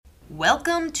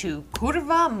Welcome to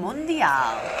Curva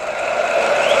Mundial.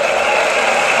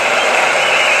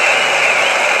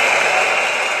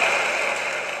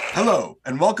 Hello,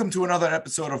 and welcome to another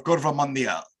episode of Curva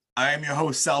Mundial. I am your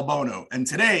host, Sal Bono, and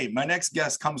today my next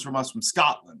guest comes from us from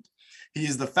Scotland. He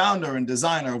is the founder and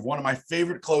designer of one of my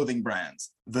favorite clothing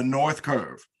brands, the North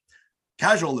Curve.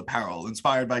 Casual apparel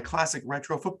inspired by classic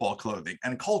retro football clothing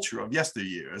and culture of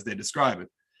yesteryear, as they describe it.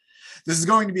 This is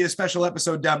going to be a special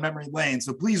episode down memory lane,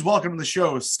 so please welcome to the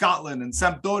show Scotland and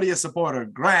Sampdoria supporter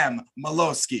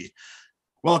Chmylowskyj.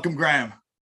 Welcome, Graham.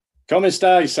 Come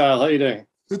stai, Sal? How are you doing?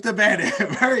 Tutto bene.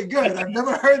 Very good. I've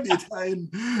never heard the Italian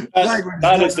language.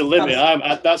 That is the limit.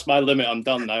 That's my limit. I'm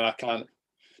done now.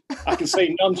 I can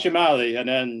say non chimali and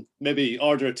then maybe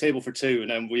order a table for two, and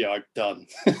then we are done.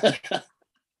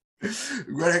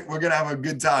 We're gonna have a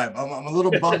good time. I'm a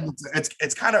little bummed.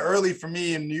 It's kind of early for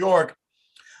me in New York.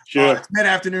 Sure. It's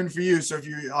mid-afternoon for you, so if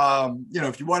you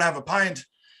if you want to have a pint,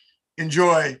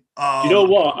 enjoy. You know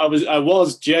what? I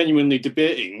was genuinely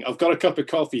debating. I've got a cup of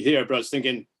coffee here, but I was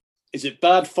thinking, is it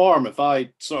bad form if I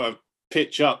sort of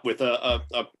pitch up with a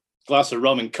glass of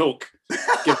rum and coke?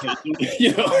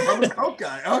 Rum and coke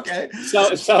guy. Okay.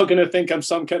 So Sal going to think I'm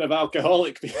some kind of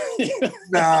alcoholic.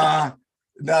 Nah,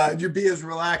 you be as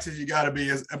relaxed as you got to be.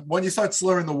 When you start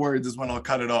slurring the words is when I'll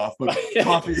cut it off. But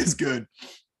coffee is good.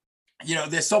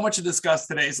 There's so much to discuss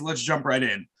today, so let's jump right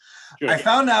in. Sure. I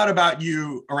found out about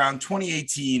you around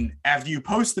 2018 after you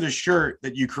posted a shirt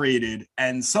that you created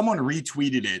and someone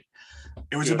retweeted it.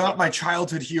 It was about my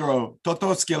childhood hero,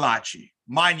 Chmylowskyj.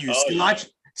 Mind you,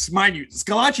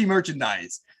 Chmylowskyj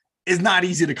merchandise is not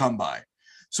easy to come by.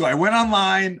 So I went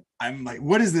online. I'm like,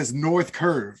 what is this North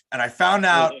Curve? And I found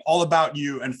out all about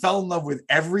you and fell in love with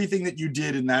everything that you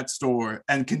did in that store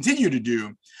and continue to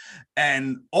do.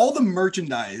 And all the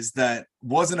merchandise that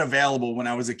wasn't available when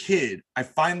I was a kid, I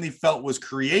finally felt was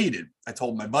created. I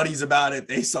told my buddies about it.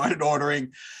 They started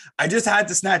ordering. I just had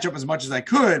to snatch up as much as I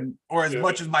could, or as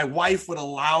much as my wife would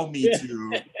allow me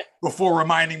to, before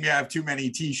reminding me I have too many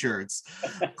t-shirts.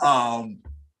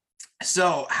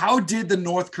 So how did the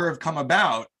North Curve come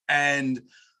about? And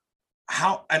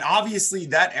obviously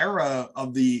that era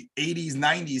of the 80s,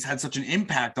 90s had such an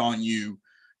impact on you.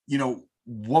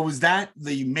 What was that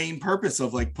the main purpose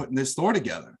of like putting this store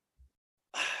together?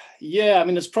 Yeah, I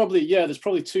mean, there's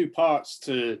probably two parts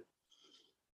to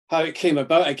how it came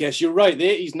about, I guess. You're right, the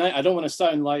 80s, 90s, I don't want to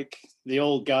sound like the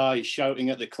old guy shouting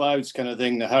at the clouds kind of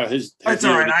thing. It's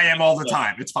all right, I am all the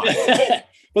time. It's fine.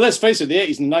 Well, let's face it, the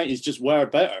 80s and 90s just were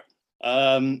better.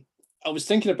 I was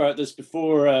thinking about this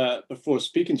before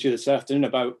speaking to you this afternoon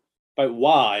about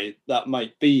why that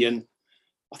might be. And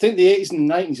I think the 80s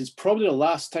and 90s is probably the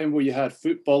last time where you had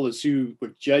footballers who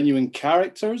were genuine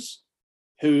characters,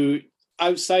 who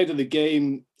outside of the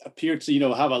game appeared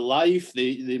to, have a life.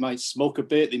 They might smoke a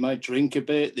bit, they might drink a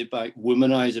bit, they might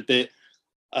womanize a bit.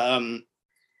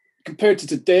 Compared to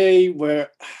today, where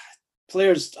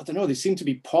players, I don't know, they seem to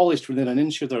be polished within an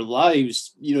inch of their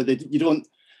lives.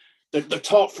 They're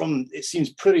taught from, it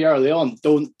seems pretty early on,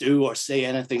 don't do or say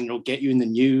anything that'll get you in the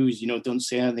news, don't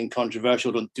say anything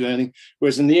controversial, don't do anything.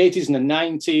 Whereas in the 80s and the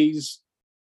 90s,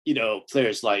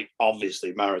 players like,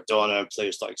 obviously, Maradona,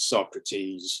 players like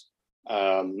Socrates,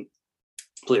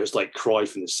 players like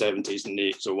Cruyff in the 70s and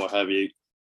 80s or what have you,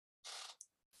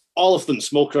 all of them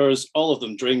smokers, all of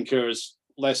them drinkers.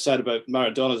 Less said about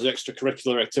Maradona's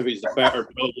extracurricular activities, the better,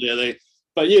 probably.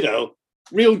 But,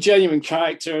 real genuine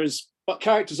characters, but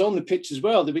characters on the pitch as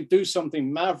well. They would do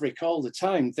something maverick all the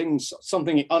time,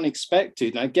 something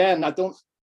unexpected. And again,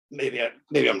 maybe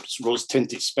I'm just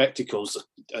rose-tinted spectacles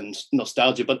and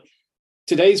nostalgia, but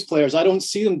today's players, I don't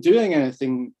see them doing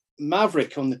anything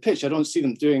maverick on the pitch. I don't see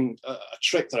them doing a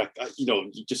trick that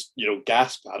you just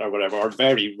gasp at or whatever, or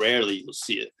very rarely you'll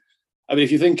see it. I mean,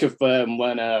 if you think of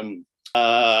when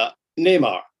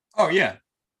Neymar. Oh yeah.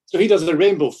 So he does a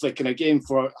rainbow flick in a game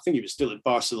for, I think he was still at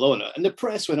Barcelona, and the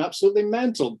press went absolutely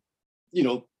mental.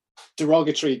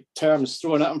 Derogatory terms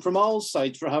thrown at him from all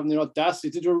sides for having the audacity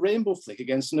to do a rainbow flick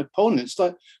against an opponent. It's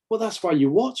like, well, that's why you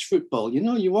watch football.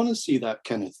 You want to see that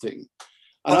kind of thing.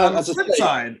 And on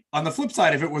the flip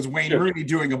side, if it was Wayne Rooney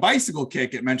doing a bicycle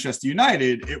kick at Manchester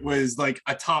United, it was like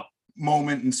a top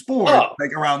moment in sport,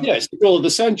 like around. Yeah, it's the goal of the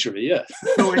century. Yeah.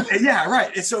 So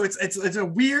right. So it's a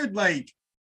weird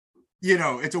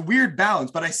it's a weird balance,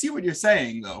 but I see what you're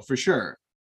saying though, for sure.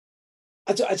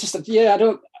 I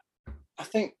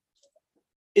think,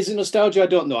 is it nostalgia? I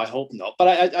don't know. I hope not. But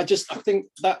I think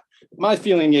that my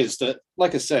feeling is that,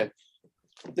 like I said,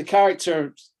 the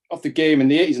character of the game in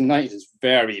the 80s and 90s is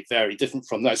very, very different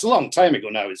from that. It's a long time ago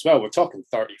now as well. We're talking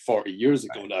 30, 40 years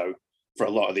ago now for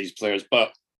a lot of these players.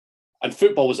 But And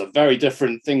football was a very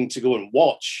different thing to go and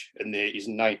watch in the 80s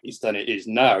and 90s than it is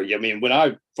now. I mean, when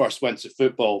I first went to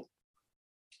football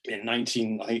in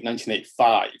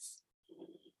 1985,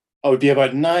 I would be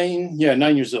about 9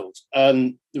 years old.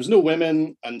 And there was no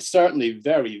women and certainly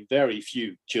very, very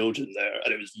few children there.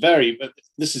 And it was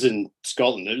this is in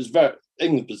Scotland.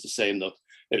 England was the same though.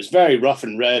 It was very rough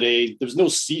and ready. There was no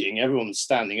seating. Everyone was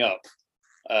standing up.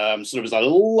 So there was a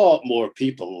lot more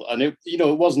people. And it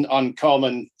wasn't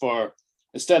uncommon for,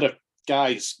 instead of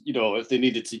guys, if they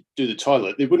needed to do the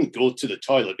toilet, they wouldn't go to the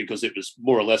toilet because it was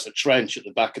more or less a trench at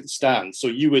the back of the stand. So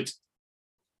you would,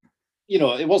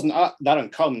 it wasn't that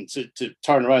uncommon to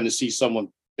turn around and see someone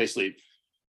basically,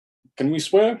 can we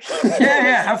swear?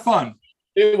 Yeah, have fun.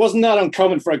 It wasn't that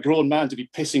uncommon for a grown man to be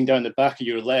pissing down the back of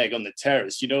your leg on the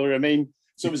terrace, you know what I mean?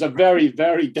 So it was a very,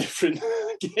 very different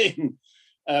game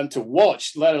to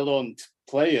watch, let alone to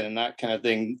play in and that kind of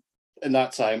thing in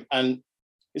that time. And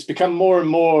it's become more and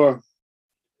more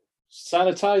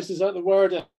sanitized, is that the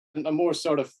word? And more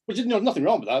sort of, which is nothing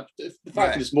wrong with that. The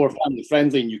fact that it's more family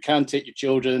friendly and you can take your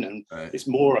children and it's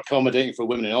more accommodating for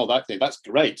women and all that thing, that's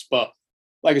great. But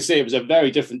like I say, it was a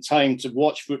very different time to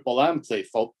watch football and play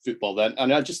football then.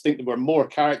 And I just think there were more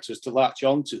characters to latch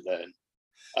onto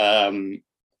then.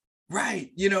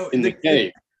 Right. In the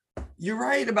game. You're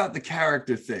right about the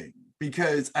character thing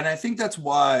and I think that's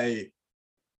why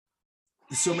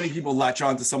so many people latch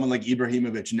on to someone like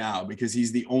Ibrahimovic now, because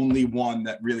he's the only one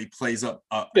that really plays up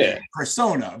a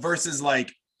persona versus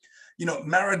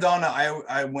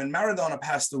Maradona. When Maradona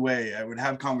passed away, I would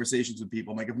have conversations with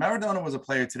people. Like, if Maradona was a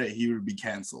player today, he would be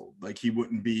canceled. He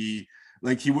wouldn't be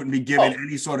given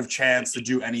any sort of chance to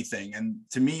do anything. And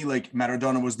to me,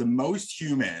 Maradona was the most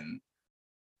human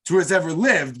to has ever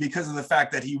lived because of the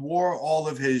fact that he wore all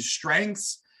of his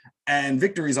strengths and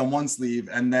victories on one sleeve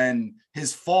and then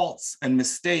his faults and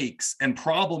mistakes and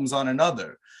problems on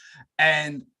another.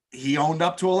 And he owned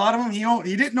up to a lot of them.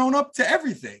 He didn't own up to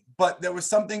everything, but there was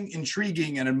something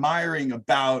intriguing and admiring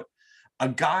about a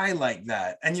guy like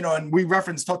that. And, and we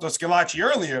referenced Toto Schillaci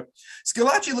earlier.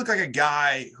 Schillaci looked like a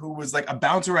guy who was like a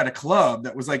bouncer at a club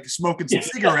that was smoking some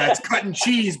cigarettes, cutting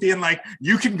cheese, being like,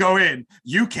 you can go in,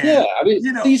 you can. Yeah, I mean,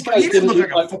 these guys didn't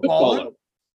look like a footballer.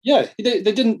 Yeah, they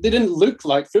didn't look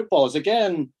like footballers.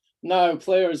 Again, now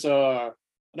players are,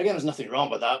 and again, there's nothing wrong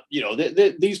with that.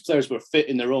 These players were fit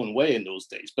in their own way in those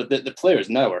days, but the players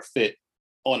now are fit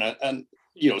on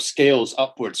scales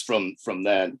upwards from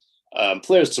then.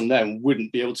 Players from then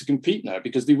wouldn't be able to compete now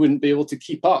because they wouldn't be able to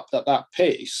keep up at that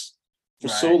pace for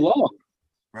so long.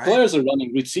 Right. Players are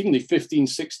running routinely 15,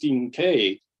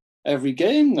 16K every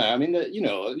game now. I mean,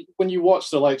 when you watch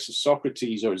the likes of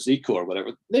Socrates or Zico or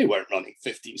whatever, they weren't running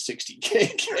 15,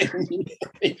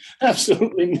 16K.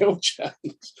 Absolutely no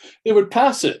chance. They would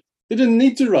pass it. They didn't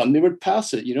need to run. They would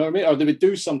pass it, you know what I mean? Or they would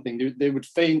do something. They would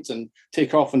feint and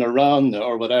take off on a run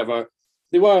or whatever.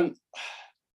 It wasn't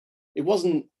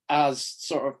as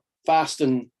sort of fast,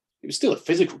 and it was still a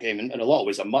physical game, and in a lot of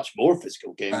ways a much more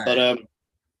physical game. Right.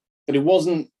 But it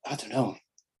wasn't, I don't know.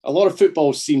 A lot of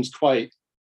football seems quite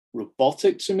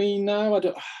robotic to me now.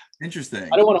 Interesting.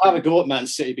 I don't want to have a go at Man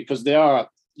City because they are,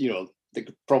 they're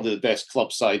probably the best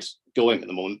club side going at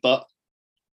the moment, but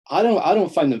I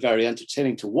don't find them very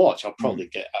entertaining to watch. I'll probably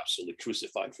get absolutely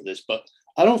crucified for this, but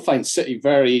I don't find City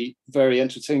very, very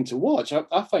entertaining to watch.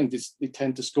 I find they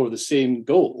tend to score the same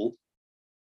goal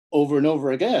over and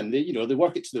over again. They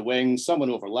work it to the wing, someone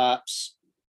overlaps,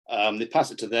 they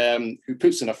pass it to them, who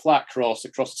puts in a flat cross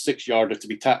across a 6-yarder to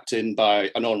be tapped in by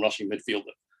a non-rushing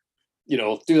midfielder.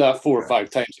 Do that 4 or 5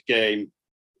 times a game,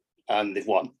 and they've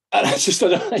won. And I just,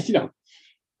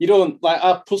 you don't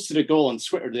I posted a goal on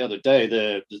Twitter the other day,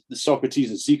 the Socrates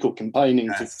and Zico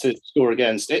combining to score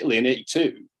against Italy in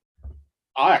 '82.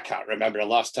 I can't remember the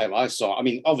last time I saw. I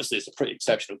mean, obviously it's a pretty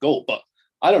exceptional goal, but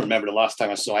I don't remember the last time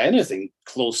I saw anything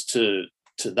close to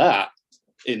that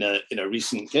in a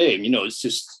recent game. It's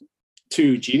just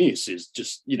two geniuses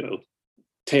just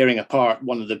tearing apart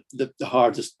one of the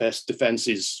hardest, best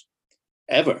defenses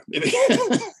ever.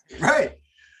 Right.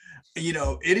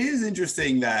 It is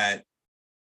interesting that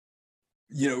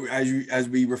as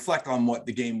we reflect on what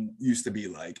the game used to be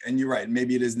like, and you're right,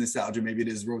 maybe it is nostalgia, maybe it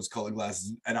is rose-colored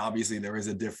glasses, and obviously there is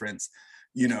a difference.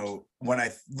 When I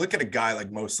look at a guy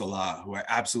like Mo Salah, who I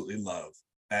absolutely love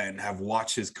and have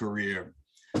watched his career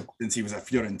since he was at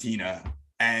Fiorentina,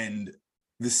 and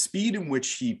the speed in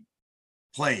which he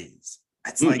plays,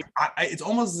 it's like it's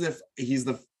almost as if it's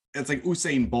like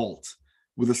Usain Bolt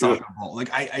with a soccer ball.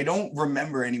 I don't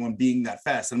remember anyone being that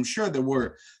fast. I'm sure there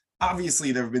were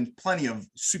obviously there have been plenty of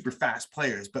super fast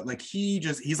players, but like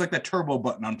he's like that turbo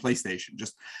button on PlayStation.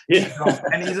 Just keep going.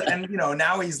 And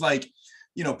now he's like,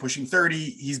 pushing 30.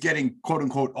 He's getting quote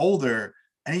unquote older,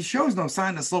 and he shows no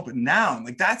sign of sloping down.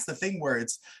 Like that's the thing where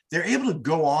they're able to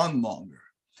go on longer.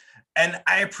 And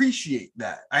I appreciate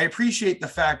that. I appreciate the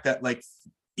fact that like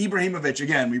Ibrahimovic,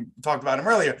 again, we talked about him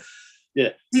earlier. Yeah.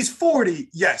 He's 40.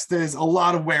 Yes, there's a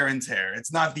lot of wear and tear.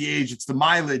 It's not the age, it's the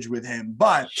mileage with him.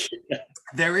 But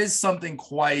there is something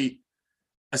quite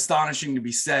astonishing to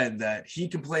be said that he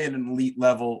can play at an elite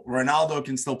level. Ronaldo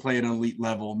can still play at an elite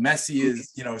level. Messi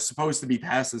is, supposed to be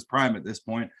past his prime at this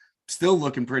point. Still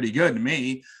looking pretty good to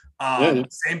me.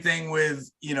 Same thing with,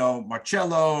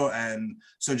 Marcelo and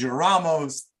Sergio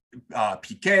Ramos,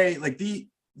 Piqué. Like the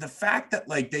fact that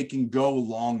like they can go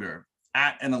longer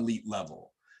at an elite level.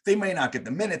 They may not get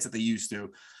the minutes that they used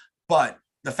to, but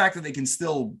the fact that they can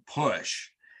still push,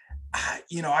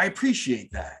 I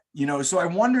appreciate that, so I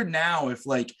wonder now if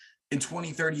like in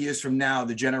 20, 30 years from now,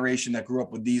 the generation that grew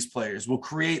up with these players will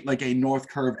create like a North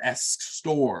Curve-esque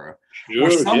store or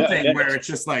something where it's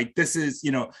just like, this is,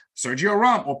 Sergio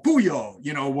Ramos or Puyo,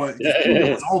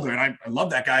 Puyo was older and I love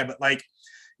that guy, but like,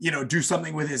 do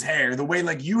something with his hair, the way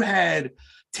like you had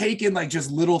taken like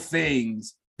just little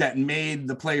things that made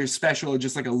the players special,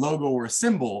 just like a logo or a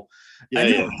symbol. And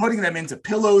you were putting them into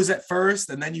pillows at first,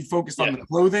 and then you focused on the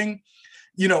clothing.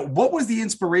 What was the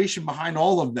inspiration behind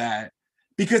all of that?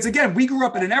 Because again, we grew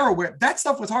up in an era where that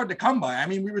stuff was hard to come by. I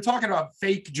mean, we were talking about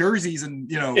fake jerseys and,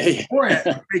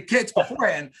 beforehand, fake kits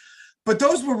beforehand, but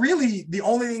those were really the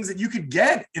only things that you could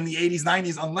get in the 80s,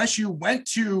 90s, unless you went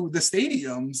to the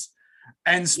stadiums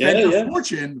and spend a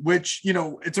fortune, which,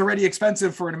 it's already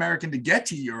expensive for an American to get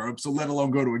to Europe, so let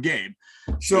alone go to a game.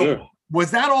 So did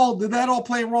that all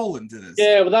play a role into this?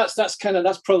 Yeah, well, that's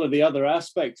probably the other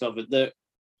aspect of it, that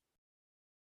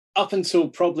up until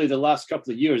probably the last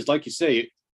couple of years, like you say,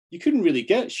 you couldn't really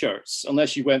get shirts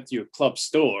unless you went to your club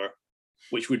store,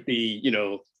 which would be,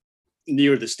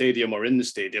 near the stadium or in the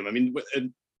stadium. I mean,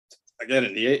 again,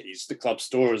 in the 80s, the club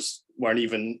stores weren't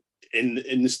even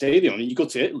in the stadium. I mean, you go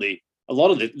to Italy, a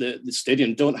lot of the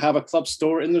stadium don't have a club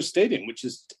store in their stadium, which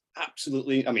is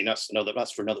absolutely, I mean, that's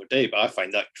for another day, but I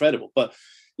find that incredible. But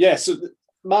yeah, so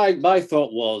my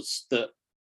thought was that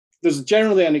there's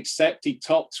generally an accepted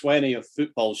top 20 of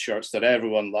football shirts that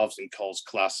everyone loves and calls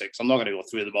classics. I'm not going to go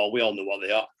through them all. We all know what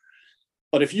they are.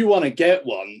 But if you want to get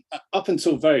one, up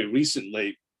until very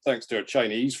recently, thanks to our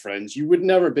Chinese friends, you would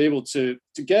never be able to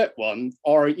get one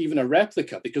or even a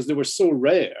replica because they were so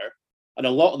rare. And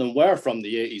a lot of them were from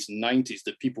the 80s and 90s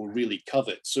that people really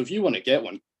covet. So if you want to get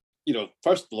one,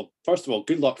 first of all,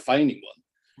 good luck finding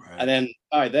one. Right. And then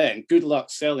by then, good luck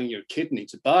selling your kidney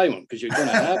to buy one because you're going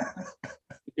to have one.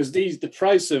 Because the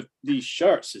price of these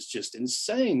shirts is just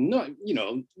insane. No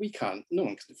one can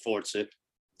afford to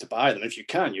buy them. If you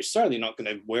can, you're certainly not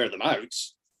going to wear them out,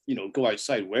 go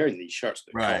outside wearing these shirts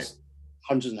that cost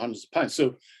hundreds and hundreds of pounds.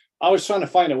 So I was trying to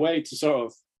find a way to sort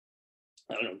of,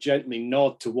 gently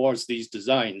nod towards these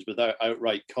designs without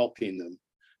outright copying them.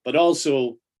 But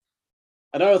also,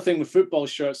 another thing with football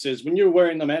shirts is when you're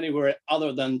wearing them anywhere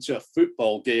other than to a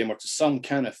football game or to some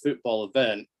kind of football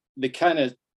event, they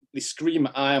scream,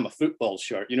 "I am a football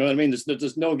shirt." You know what I mean?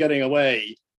 There's no getting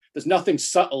away. There's nothing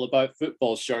subtle about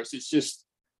football shirts. It's just,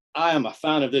 I am a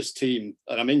fan of this team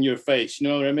and I'm in your face. You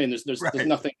know what I mean? There's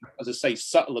nothing, as I say,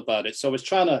 subtle about it. So I was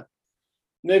trying to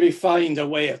maybe find a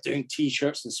way of doing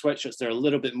t-shirts and sweatshirts that are a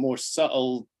little bit more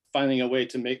subtle, finding a way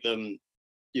to make them,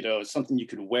 something you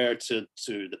could wear to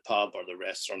the pub or the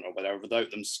restaurant or whatever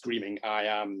without them screaming, "I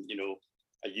am,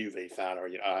 a Juve fan," or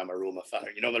I am a Roma fan,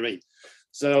 or you know what I mean?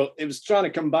 So it was trying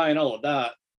to combine all of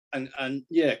that and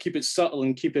keep it subtle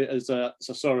and keep it as a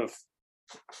sort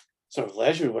of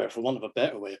leisure wear, for want of a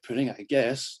better way of putting it, I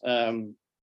guess. And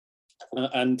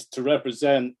to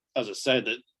represent, as I said,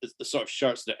 the sort of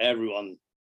shirts that everyone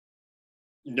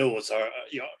knows are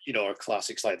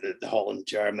classics, like the Holland,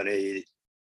 Germany,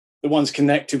 the ones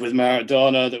connected with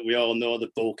Maradona that we all know, the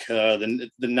Boca,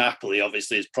 the Napoli,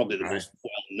 obviously, is probably the most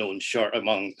well-known shirt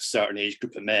among a certain age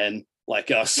group of men like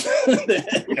us.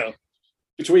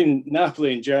 Between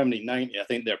Napoli and Germany 90, I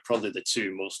think they're probably the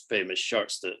two most famous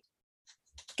shirts that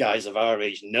guys of our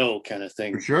age know, kind of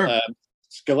thing. For sure.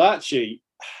 Scalacci,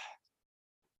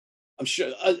 I'm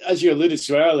sure, as you alluded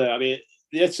to earlier, I mean,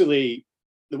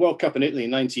 the World Cup in Italy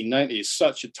in 1990 is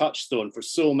such a touchstone for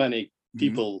so many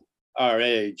people our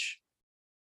age.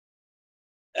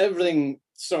 Everything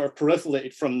sort of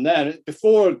proliferated from then.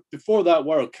 Before that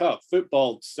World Cup,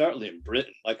 football, certainly in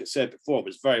Britain, like I said before,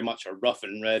 was very much a rough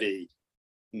and ready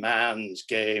man's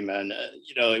game, and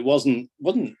it wasn't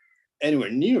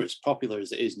anywhere near as popular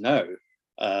as it is now.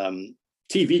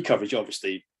 TV coverage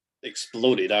obviously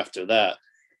exploded after that.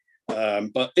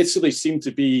 But Italy seemed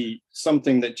to be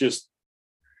something that just,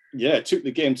 took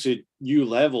the game to new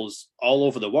levels all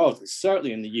over the world,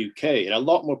 certainly in the UK. And a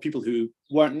lot more people who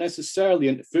weren't necessarily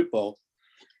into football,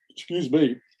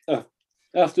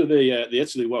 after the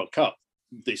Italy World Cup,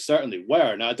 they certainly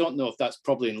were. Now, I don't know if that's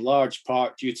probably in large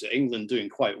part due to England doing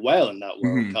quite well in that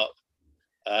World Cup,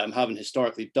 having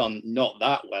historically done not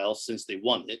that well since they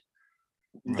won it.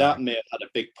 Right. That may have had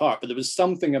a big part, but there was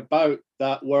something about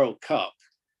that World Cup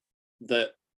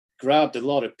that grabbed a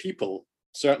lot of people,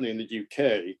 certainly in the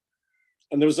UK.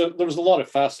 And there was a lot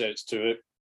of facets to it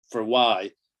for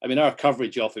why. I mean, our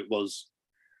coverage of it was,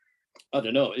 I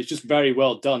don't know, it's just very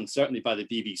well done, certainly by the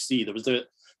BBC. There was the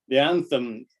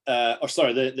anthem,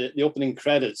 the opening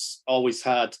credits always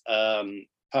had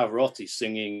Pavarotti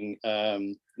singing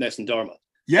Nessun Dorma.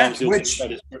 Yeah,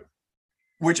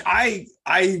 which I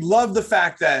love the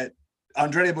fact that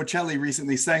Andrea Bocelli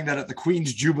recently sang that at the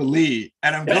Queen's Jubilee.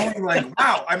 And I'm going like,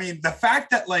 wow. I mean, the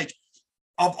fact that like,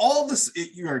 of all this,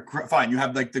 you're fine. You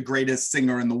have like the greatest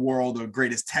singer in the world, or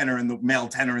greatest male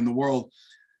tenor in the world.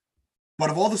 But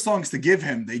of all the songs to give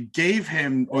him,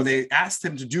 they asked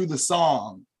him to do the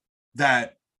song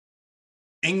that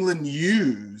England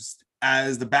used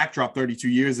as the backdrop 32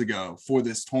 years ago for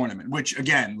this tournament, which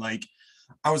again, like,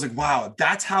 I was like, wow,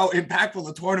 that's how impactful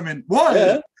the tournament was.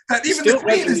 Yeah. That even the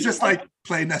Queen is just like,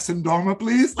 play Nessun Dorma,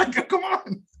 please. Like, come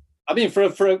on. I mean,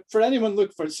 for anyone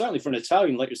certainly for an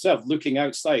Italian like yourself, looking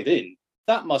outside in,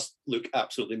 that must look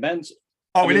absolutely mental.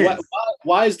 Oh, it is.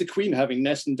 Why is the Queen having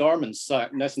Nessun Dorma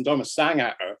sang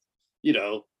at her, you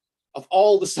know, of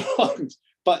all the songs?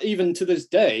 But even to this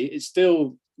day, it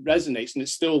still resonates, and it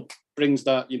still brings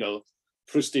that, you know,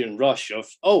 Proustian rush of,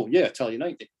 oh yeah, Italian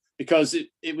 90. Because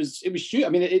it was huge. I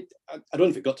mean, I don't know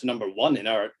if it got to number one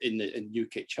in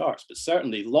UK charts, but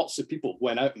certainly lots of people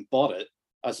went out and bought it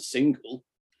as a single.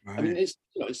 Right. I mean, it's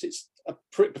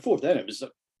before then it was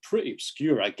a pretty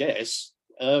obscure, I guess,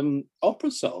 opera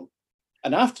song,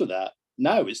 and after that,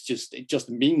 now it just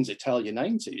means Italian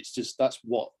 90. It's just, that's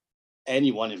what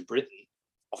anyone in Britain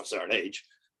of a certain age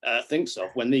thinks of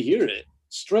when they hear it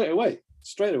straight away.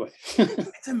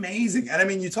 It's amazing. And I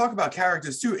mean, you talk about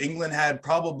characters too. England had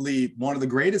probably one of the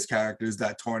greatest characters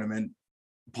that tournament,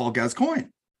 Paul Gascoigne.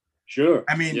 Sure.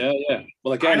 I mean, yeah.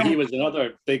 Well, again, he was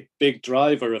another big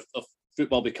driver of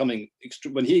football becoming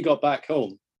extreme. When he got back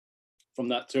home from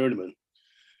that tournament,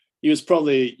 he was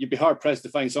probably, you'd be hard pressed to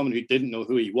find someone who didn't know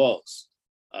who he was.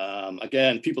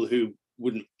 Again, people who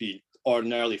wouldn't be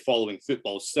ordinarily following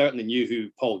football certainly knew who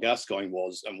Paul Gascoigne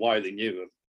was and why they knew him.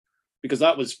 Because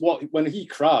that was when he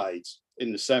cried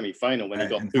in the semi-final, when he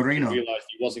got booked and realised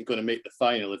he wasn't going to make the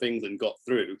final if England got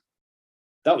through.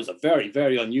 That was a very,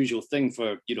 very unusual thing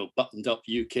for, you know, buttoned-up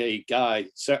UK guy,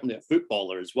 certainly a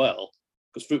footballer as well,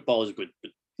 because footballers would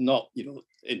not, you know,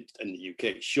 in the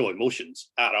UK show emotions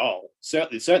at all.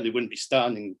 Certainly wouldn't be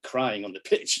standing crying on the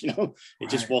pitch, you know. It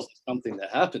just wasn't something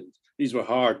that happened. These were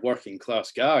hard working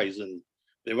class guys, and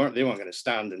they weren't going to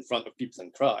stand in front of people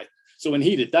and cry. So when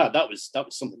he did that was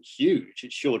something huge.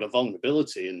 It showed a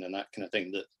vulnerability and that kind of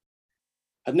thing that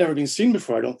had never been seen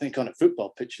before, I don't think, on a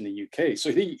football pitch in the UK.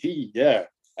 So he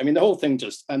I mean, the whole thing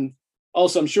just, and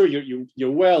also I'm sure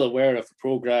you're well aware of the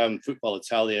program Football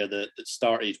Italia that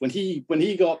started when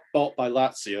he got bought by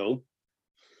Lazio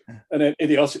and then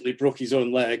idiotically broke his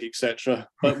own leg, etc.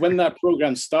 But when that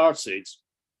program started,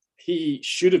 he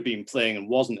should have been playing and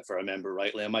wasn't, if I remember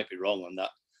rightly. I might be wrong on that.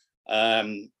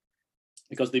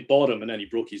 Because they bought him and then he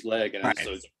broke his leg, and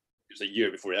so it was a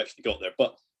year before he actually got there.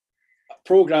 But a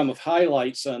program of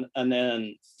highlights and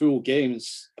then full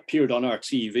games appeared on our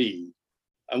TV,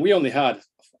 and we only had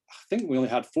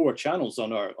 4 channels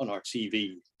on our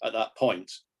TV at that point.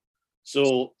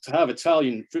 So to have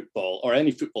Italian football, or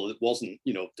any football that wasn't,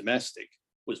 you know, domestic,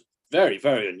 was very,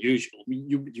 very unusual.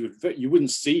 You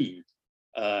wouldn't see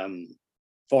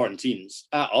foreign teams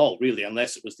at all, really,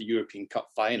 unless it was the European Cup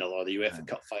final or the UEFA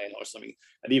Cup final or something.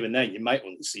 And even then, you might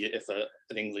only see it if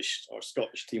an English or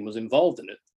Scottish team was involved in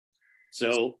it.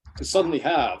 So to suddenly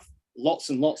have lots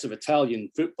and lots of Italian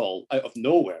football out of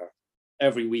nowhere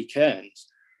every weekend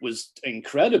was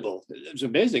incredible. It was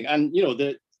amazing. And, you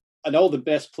know, and all the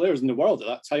best players in the world at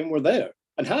that time were there,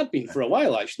 and had been for a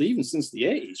while, actually, even since the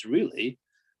 80s, really.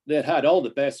 They had all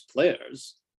the best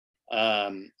players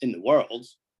in the world.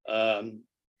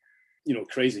 You know,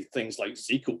 crazy things like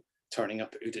Zico turning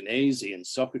up at Udinese and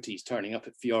Socrates turning up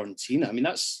at Fiorentina. I mean,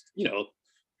 that's, you know,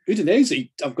 Udinese,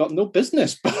 I've got no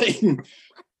business buying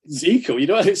Zico, you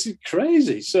know, it's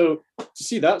crazy. So to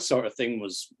see that sort of thing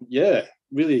was,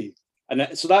 really,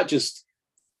 so that just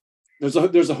there's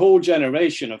a whole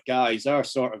generation of guys our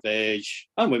sort of age,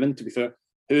 and women to be fair,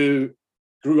 who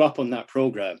grew up on that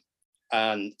program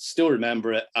and still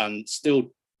remember it and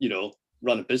still,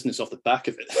 run a business off the back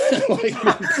of it.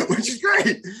 Which is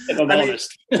great. If I'm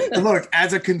honest. Look,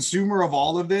 as a consumer of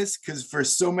all of this, because for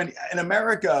so many in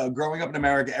America, growing up in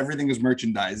America, everything is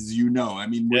merchandise, as you know. I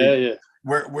mean,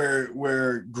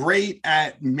 we're great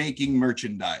at making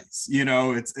merchandise.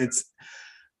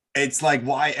 It's like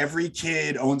why every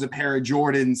kid owns a pair of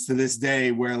Jordans to this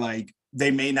day, where like they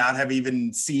may not have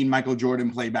even seen Michael Jordan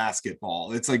play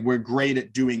basketball. It's like we're great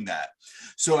at doing that.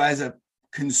 So as a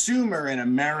consumer in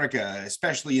America,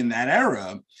 especially in that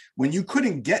era, when you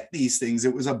couldn't get these things,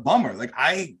 it was a bummer. Like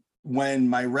when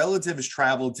my relatives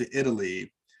traveled to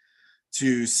Italy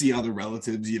to see other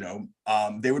relatives,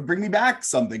 they would bring me back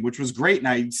something, which was great. And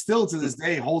I still to this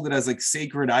day hold it as like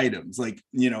sacred items. Like,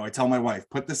 I tell my wife,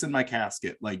 put this in my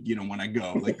casket, like, when I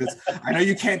go like this. I know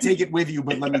you can't take it with you,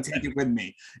 but let me take it with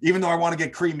me. Even though I want to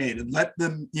get cremated, let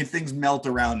them, things melt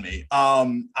around me.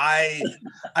 I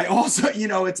also,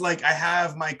 it's like I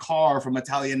have my car from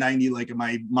Italia 90, like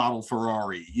my model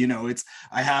Ferrari,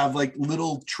 I have like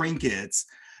little trinkets,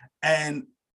 and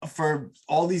for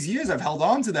all these years, I've held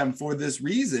on to them for this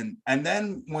reason. And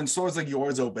then when stores like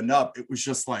yours opened up, it was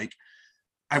just like,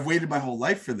 I've waited my whole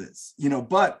life for this,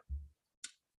 but,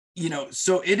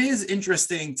 so it is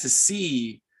interesting to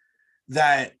see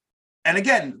that. And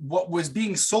again, what was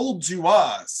being sold to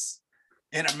us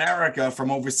in America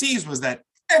from overseas was that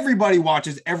everybody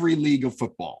watches every league of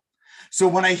football. So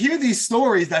when I hear these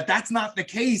stories that's not the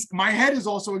case, my head is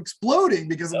also exploding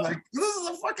because I'm like, this is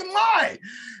a fucking lie.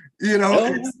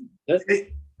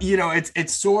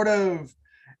 It's sort of,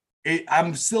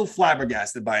 I'm still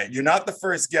flabbergasted by it. You're not the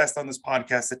first guest on this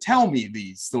podcast to tell me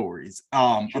these stories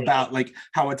about like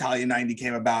how Italia 90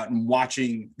 came about and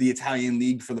watching the Italian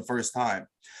league for the first time.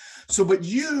 So, but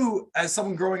you, as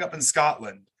someone growing up in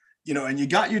Scotland, and you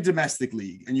got your domestic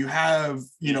league and you have,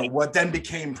 what then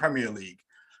became Premier League.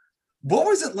 What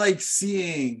was it like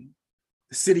seeing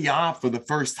City A for the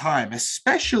first time,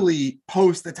 especially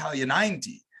post Italia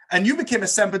 90? And you became a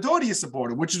Sampdoria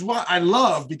supporter, which is what I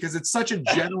love because it's such a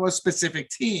Genoa specific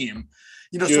team.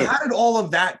 So how did all of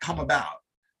that come about?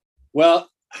 Well,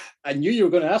 I knew you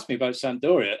were going to ask me about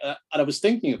Sampdoria, and I was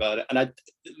thinking about it. And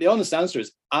the honest answer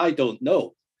is I don't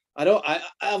know. I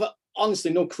have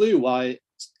honestly no clue why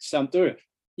Sampdoria.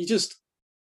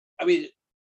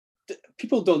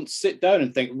 People don't sit down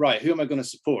and think, right, who am I going to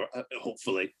support?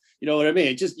 Hopefully, you know what I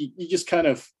mean. You just kind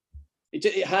of.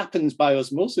 It happens by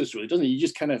osmosis, really, doesn't it? You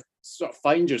just kind of sort of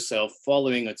find yourself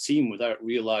following a team without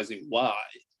realizing why.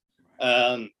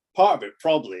 Part of it,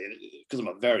 probably, because I'm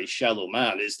a very shallow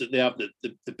man, is that they have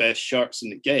the best shirts in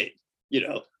the game.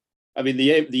 I mean,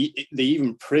 they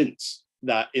even print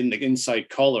that in the inside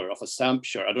collar of a Samp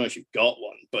shirt. I don't know if you've got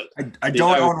one, but I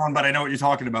don't own one, but I know what you're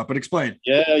talking about. But explain.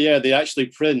 Yeah, they actually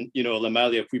print, La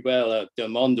Maglia Puibella del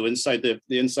Mondo inside the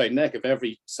inside neck of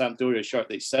every Sampdoria shirt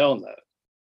they sell now.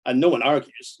 And no one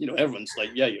argues, everyone's like,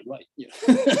 yeah, you're right.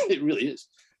 It really is.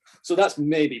 So that's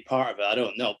maybe part of it. I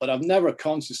don't know. But I've never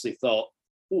consciously thought,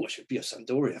 I should be a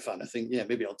Sampdoria fan. I think, yeah,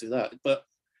 maybe I'll do that. But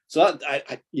so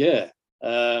I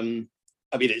mean,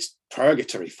 it's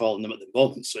purgatory following them at the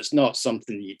moment. So it's not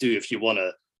something you do if you want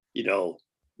to,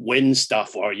 win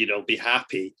stuff or, be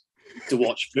happy to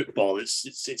watch football.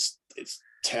 It's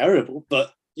terrible.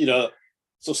 But,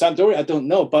 so Sampdoria, I don't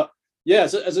know. But yeah,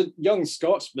 as a young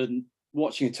Scotsman,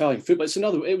 watching Italian football,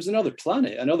 it was another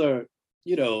planet,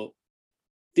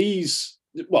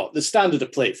 the standard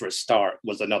of play for a start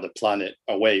was another planet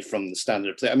away from the standard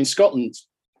of play. I mean, Scotland,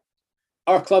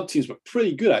 our club teams were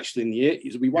pretty good actually in the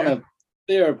 80s. We won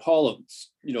their Holland,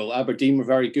 Aberdeen were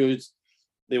very good.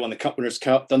 They won the Cup Winners'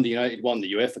 Cup. Dundee United won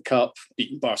the UEFA Cup,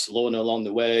 beating Barcelona along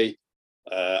the way.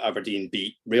 Aberdeen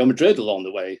beat Real Madrid along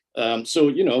the way. So,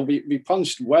 we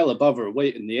punched well above our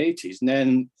weight in the 80s. And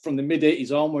then from the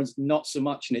mid-80s onwards, not so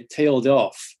much. And it tailed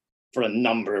off for a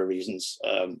number of reasons,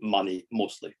 money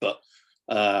mostly, but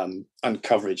and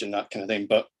coverage and that kind of thing.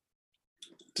 But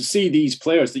to see these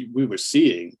players that we were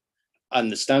seeing and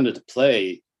the standard of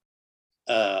play,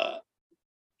 and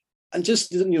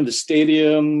just, the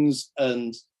stadiums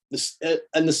and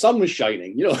the sun was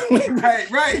shining, Right.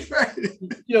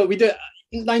 We did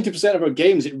 90% of our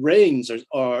games, it rains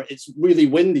or it's really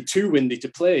windy, too windy to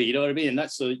play, you know what I mean? And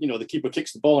that's the keeper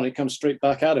kicks the ball and it comes straight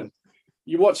back at him.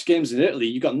 You watch games in Italy,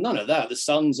 you got none of that. The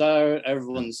sun's out,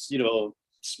 everyone's,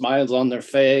 smiles on their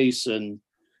face. And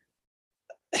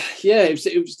yeah,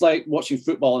 it was like watching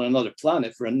football on another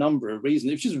planet for a number of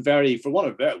reasons. It was just very, for want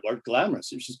of a better word,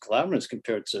 glamorous. It was just glamorous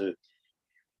compared to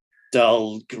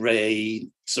dull, grey,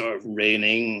 sort of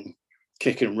raining,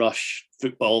 kick and rush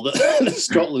football that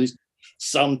Scotland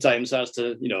sometimes has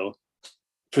to,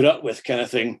 put up with, kind of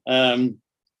thing.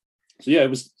 So yeah, it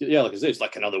was, like I said, it's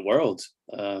like another world.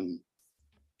 And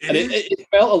it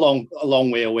felt a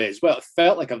long way away as well. It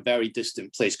felt like a very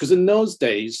distant place, because in those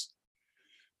days,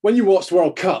 when you watched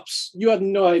World Cups, you had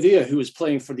no idea who was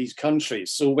playing for these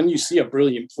countries. So when you see a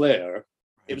brilliant player,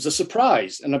 it was a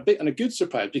surprise, and a good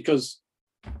surprise, because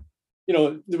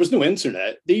there was no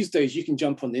internet. These days, you can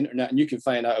jump on the internet and you can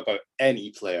find out about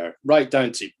any player, right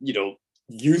down to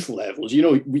youth levels.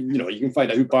 You can find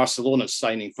out who Barcelona's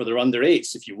signing for their under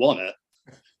eights if you want it.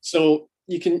 So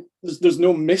there's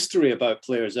no mystery about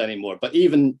players anymore. But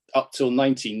even up till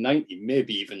 1990,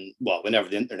 maybe even, whenever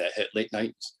the internet hit, late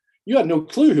 90s, you had no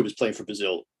clue who was playing for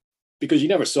Brazil, because you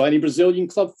never saw any Brazilian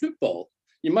club football.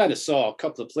 You might have saw a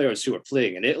couple of players who were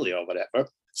playing in Italy or whatever.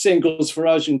 Same goes for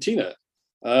Argentina.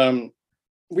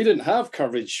 We didn't have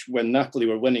coverage when Napoli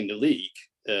were winning the league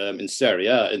in Serie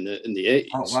A in the 80s.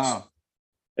 Oh, wow.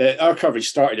 Our coverage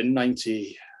started in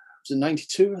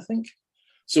 92, I think.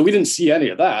 So we didn't see any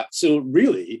of that. So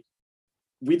really,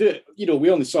 we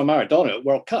only saw Maradona at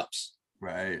World Cups.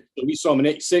 Right. So we saw him in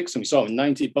 86 and we saw him in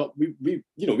 90, but we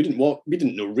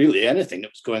didn't know really anything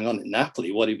that was going on in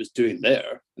Napoli, what he was doing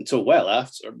there, until well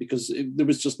after, because there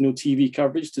was just no TV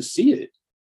coverage to see it.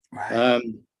 Right.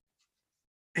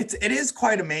 It is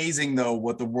quite amazing though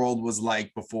what the world was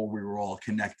like before we were all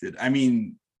connected. I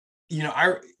mean,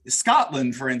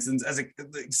 Scotland, for instance,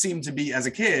 seemed to be, as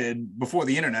a kid before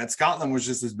the internet, Scotland was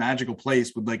just this magical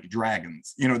place with like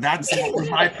dragons. That's what was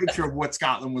my picture of what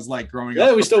Scotland was like growing up.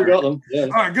 Yeah, we still got them. Yeah.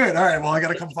 All right, good. All right, well, I got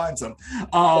to come find some.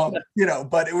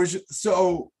 But it was just,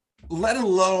 so, let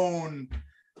alone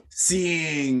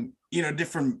seeing,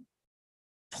 different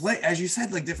as you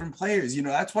said, like different players.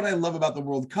 That's what I love about the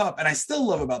World Cup, and I still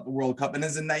love about the World Cup, and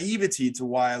there's a naivety to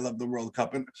why I love the World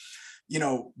Cup. And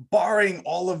barring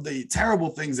all of the terrible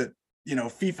things that,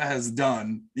 FIFA has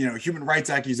done, human rights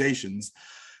accusations,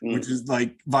 which is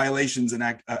like violations and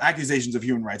accusations of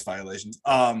human rights violations,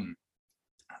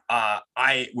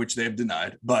 which they have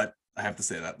denied, but I have to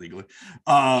say that legally.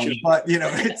 Sure. But,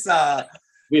 it's,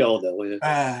 we all know it.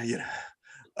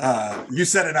 You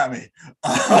said it, not me.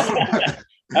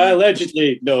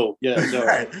 Allegedly, no. Yeah, sorry.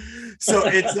 Right. So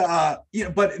it's,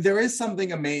 but there is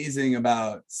something amazing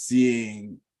about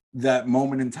seeing that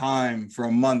moment in time for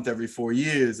a month every 4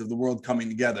 years of the world coming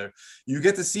together. You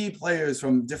get to see players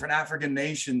from different African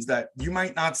nations that you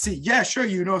might not see. Yeah, sure,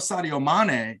 Sadio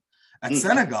Mane at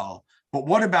Senegal, but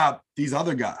what about these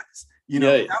other guys?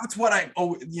 That's what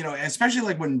especially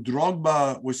like when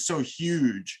Drogba was so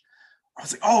huge, I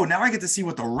was like, oh, now I get to see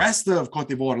what the rest of Cote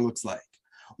d'Ivoire looks like.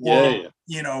 When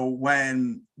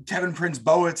Kevin Prince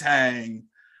Boateng,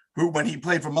 who, when he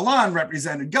played for Milan,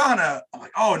 represented Ghana, I'm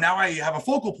like, oh, now I have a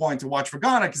focal point to watch for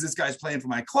Ghana because this guy's playing for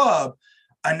my club.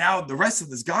 And now the rest of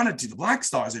this Ghana team, the Black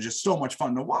Stars, are just so much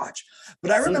fun to watch.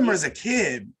 But I remember as a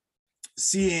kid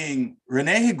seeing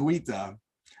Rene Higuita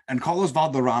and Carlos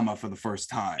Valderrama for the first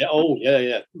time. Yeah,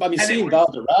 yeah. I mean, seeing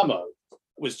Valderrama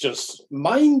was just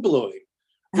mind-blowing.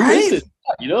 Right?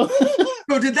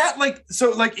 So did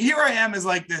that here I am as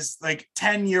like this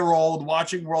 10-year-old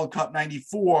watching World Cup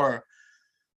 94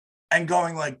 and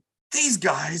going like, these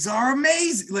guys are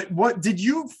amazing. Like, what did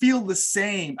you feel the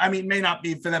same? I mean, it may not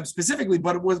be for them specifically,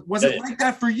 but it was it like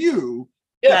that for you?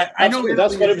 Yeah, I know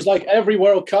that's what it was like every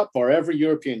World Cup or every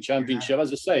European Championship.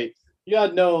 As I say,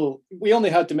 we only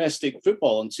had domestic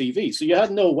football on TV, so you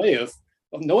had no way of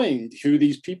knowing who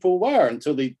these people were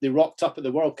until they rocked up at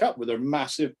the World Cup with their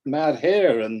massive mad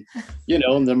hair and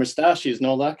and their moustaches and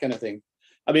all that kind of thing.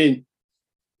 I mean,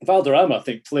 Valderrama, I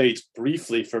think, played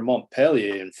briefly for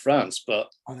Montpellier in France,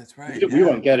 but that's right. We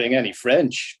weren't getting any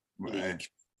French league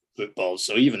football,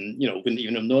 so even wouldn't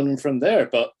even have known him from there.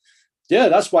 But yeah,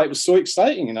 that's why it was so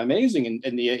exciting and amazing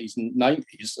in the 80s and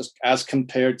 90s as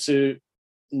compared to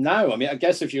now. I mean, I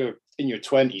guess if you're in your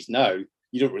 20s now,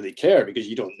 you don't really care because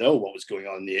you don't know what was going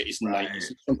on in the 80s and 90s.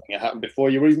 It's something that happened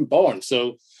before you were even born,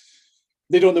 so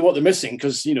they don't know what they're missing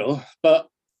because But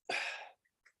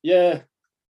yeah,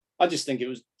 I just think it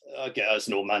was. I guess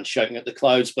an old man shouting at the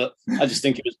clouds, but I just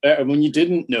think it was better when you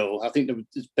didn't know. I think it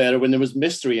was better when there was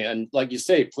mystery. And like you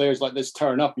say, players like this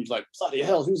turn up and you're like, bloody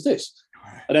hell, who's this?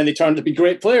 And then they turn to be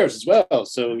great players as well.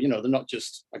 So, they're not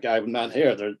just a guy with mad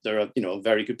hair. They're a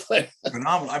very good player.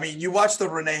 Phenomenal. I mean, you watch the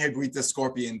Rene Higuita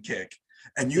scorpion kick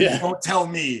and you don't tell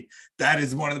me that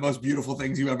is one of the most beautiful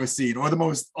things you've ever seen or the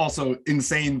most also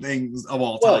insane things of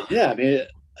all time. Well, yeah, I mean,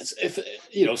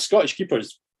 if, Scottish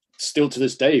keepers still to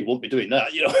this day won't be doing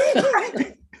that,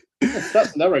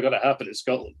 That's never going to happen in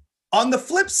Scotland. On the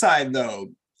flip side,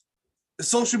 though,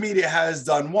 social media has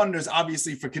done wonders,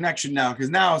 obviously, for connection now, because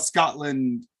now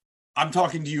Scotland, I'm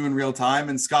talking to you in real time,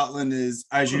 and Scotland is,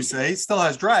 as you say, still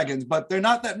has dragons, but they're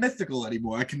not that mythical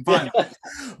anymore. I can find them.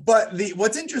 But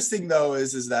what's interesting, though,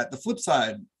 is that the flip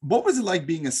side, what was it like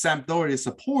being a Sampdoria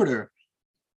supporter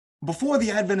before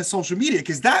the advent of social media?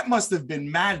 Because that must have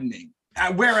been maddening.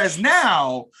 Whereas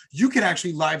now you can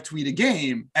actually live tweet a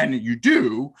game, and you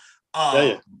do.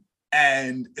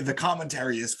 And the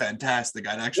commentary is fantastic.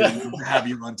 I'd actually love to have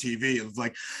you on TV. It was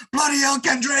like, bloody hell,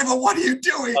 Candreva, what are you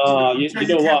doing? You know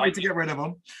can't what? wait to get rid of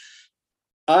him.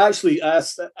 I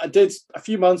did a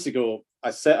few months ago.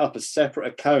 I set up a separate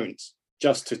account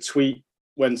just to tweet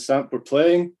when Samp were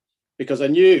playing, because I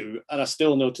knew, and I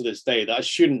still know to this day, that I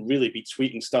shouldn't really be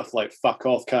tweeting stuff like "fuck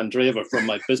off, Candreva" from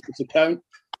my business account.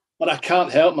 But I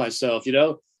can't help myself, you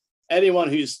know. Anyone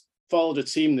who's followed a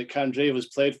team that Candreva's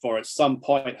played for at some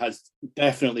point has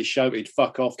definitely shouted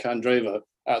 "fuck off, Candreva"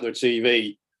 at their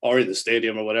TV or in the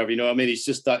stadium or whatever. You know what I mean? He's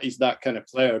that kind of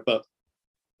player. But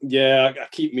yeah, I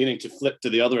keep meaning to flip to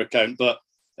the other account, but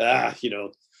you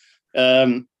know,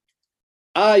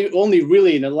 I only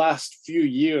really in the last few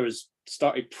years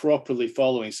started properly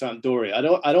following Sampdoria.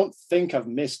 I don't think I've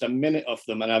missed a minute of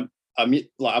them, and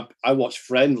I watch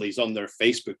friendlies on their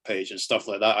Facebook page and stuff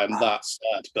like that. I'm that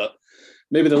sad, but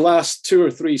maybe the last 2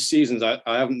 or 3 seasons, I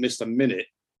haven't missed a minute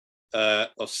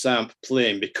of Samp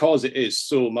playing, because it is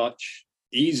so much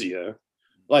easier.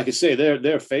 Like I say, their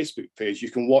Facebook page, you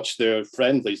can watch their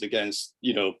friendlies against,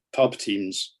 you know, pub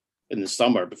teams in the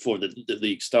summer before the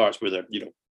league starts, where they're, you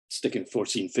know, sticking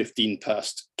 14, 15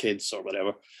 past kids or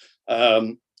whatever,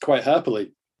 quite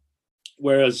happily.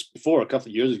 Whereas before, a couple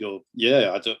of years ago,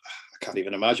 I can't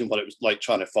even imagine what it was like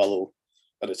trying to follow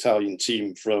an Italian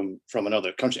team from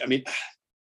another country. I mean,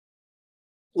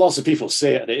 lots of people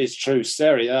say it, and it is true.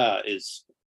 Serie A is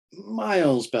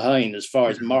miles behind as far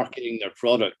as marketing their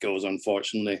product goes,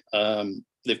 unfortunately.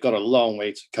 They've got a long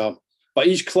way to come. But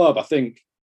each club, I think,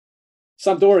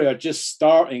 Sampdoria are just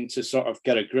starting to sort of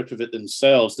get a grip of it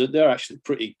themselves. They're actually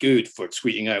pretty good for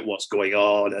tweeting out what's going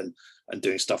on and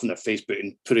doing stuff on their Facebook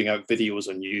and putting out videos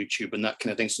on YouTube and that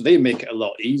kind of thing. So they make it a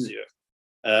lot easier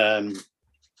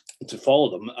to follow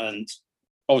them. And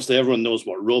obviously everyone knows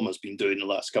what Roma's been doing the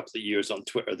last couple of years on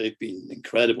Twitter. They've been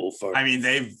incredible for... I mean,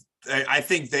 I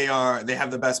think they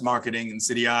have the best marketing in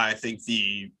Serie A. I think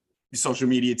the social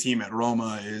media team at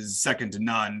Roma is second to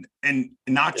none, and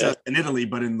not just in Italy,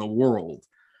 but in the world.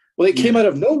 Well, it came out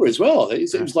of nowhere as well. It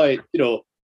was like, you know,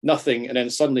 nothing. And then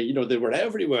suddenly, you know, they were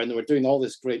everywhere and they were doing all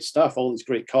this great stuff, all this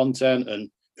great content and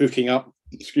hooking up,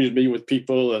 with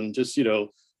people and just, you know,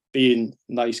 being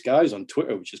nice guys on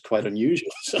Twitter, which is quite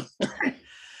unusual.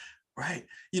 Right.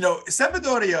 You know,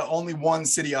 Sampdoria only won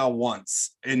Serie A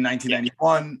once in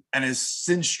 1991 and has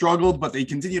since struggled, but they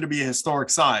continue to be a historic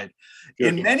side. Sure.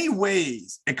 In many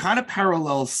ways, it kind of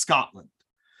parallels Scotland.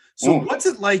 So what's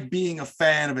it like being a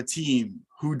fan of a team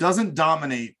who doesn't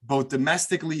dominate both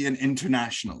domestically and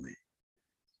internationally?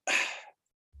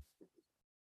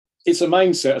 It's a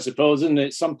mindset, I suppose, isn't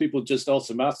it? Some people just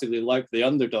automatically like the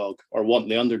underdog or want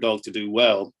the underdog to do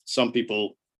well. Some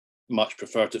people much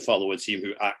prefer to follow a team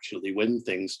who actually win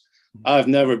things. I've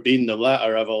never been the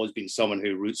latter. I've always been someone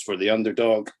who roots for the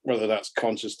underdog, whether that's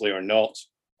consciously or not.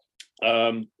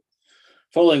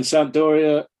 Following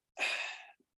Sampdoria,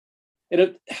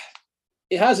 it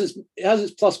has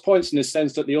its plus points in the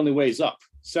sense that the only way is up.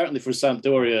 Certainly for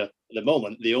Sampdoria at the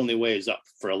moment, the only way is up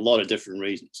for a lot of different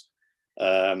reasons.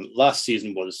 Last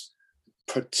season was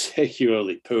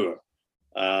particularly poor.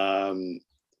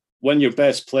 When your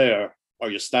best player or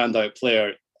your standout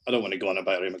player, I don't want to go on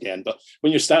about him again, but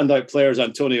when your standout player is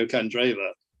Antonio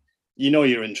Candreva, you know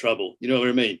you're in trouble. You know what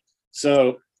I mean?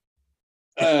 So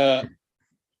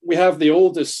we have the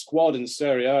oldest squad in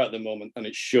Serie A at the moment, and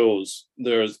it shows.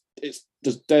 There's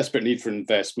desperate need for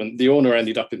investment. The owner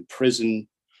ended up in prison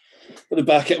at the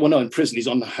back end. Well, not in prison. He's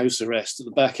on the house arrest at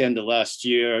the back end of last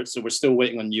year. So we're still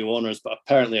waiting on new owners, but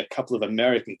apparently a couple of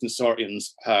American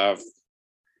consortiums have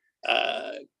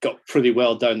got pretty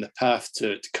well down the path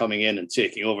to coming in and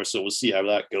taking over. So we'll see how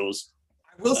that goes.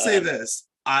 I will say this.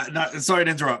 Sorry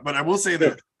to interrupt, but I will say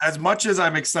that as much as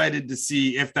I'm excited to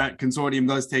see if that consortium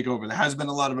does take over, there has been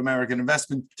a lot of American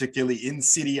investment, particularly in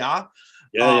Serie A.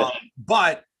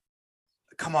 But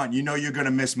come on, you know you're going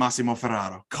to miss Massimo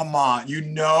Ferraro. Come on, you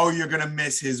know you're going to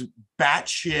miss his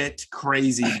batshit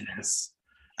craziness.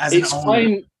 It's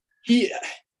fine.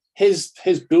 His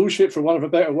bullshit, for want of a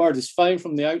better word, is fine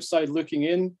from the outside looking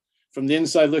in. From the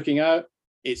inside looking out,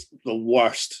 it's the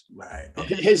worst. Right.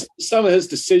 Some of his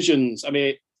decisions, I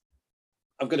mean,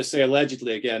 I'm going to say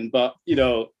allegedly again, but, you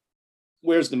know,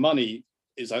 where's the money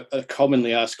is a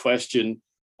commonly asked question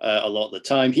a lot of the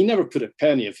time. He never put a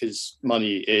penny of his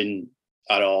money in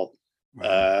at all.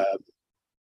 Right.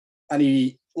 And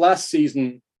he, last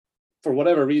season, for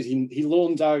whatever reason, he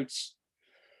loaned out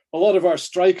a lot of our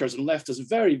strikers and left us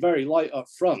very, very light up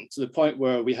front, to the point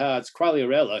where we had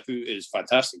Quagliarella, who is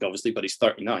fantastic, obviously, but he's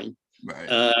 39. Right.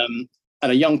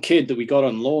 And a young kid that we got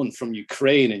on loan from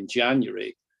Ukraine in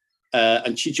January.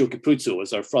 And Chicho Caputo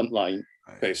is our front line,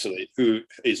 basically, who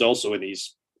is also in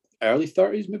his early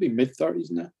 30s, maybe mid-30s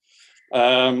now.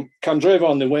 Candreva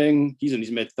on the wing, he's in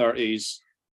his mid-30s.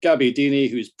 Gabbiadini,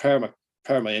 who's perma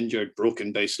injured,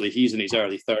 broken, basically, he's in his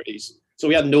early 30s. So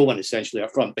we had no one essentially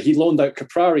up front, but he loaned out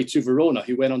Caprari to Verona,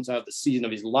 who went on to have the season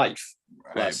of his life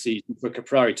last season for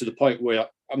Caprari, to the point where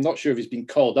I'm not sure if he's been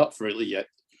called up for Italy yet,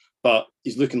 but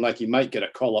he's looking like he might get a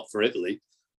call up for Italy.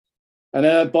 And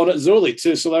Bonazzoli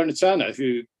to Salernitana,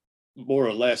 who more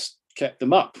or less kept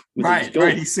them up. Right.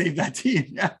 He saved that team.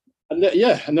 Yeah. And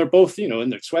they're both, in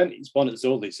their 20s.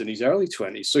 Bonazzoli's in his early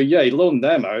 20s. So yeah, he loaned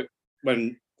them out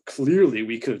when clearly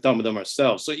we could have done with them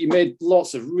ourselves. So he made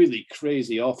lots of really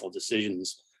crazy, awful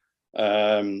decisions.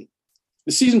 The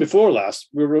season before last,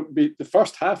 the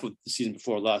first half of the season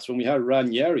before last, when we had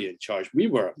Ranieri in charge, we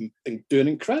were doing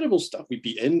incredible stuff. We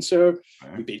beat Inter,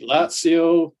 we beat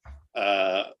Lazio,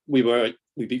 we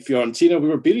beat Fiorentina. We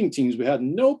were beating teams we had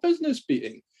no business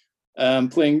beating,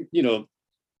 playing,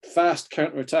 fast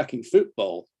counter-attacking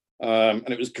football. And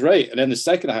it was great. And then the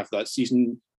second half of that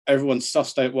season, everyone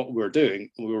sussed out what we were doing,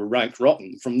 and we were ranked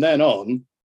rotten. From then on,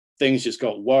 things just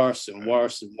got worse and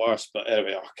worse and worse. But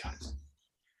anyway, guys,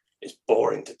 it's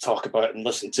boring to talk about and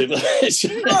listen to.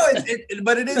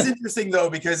 But it is interesting though,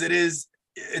 because it's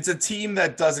a team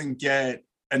that doesn't get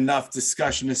enough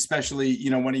discussion, especially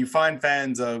when you find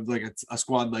fans of like a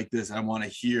squad like this. I want to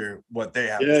hear what they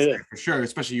have to say for sure,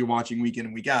 especially you're watching week in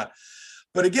and week out.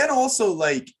 But again, also,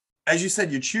 like as you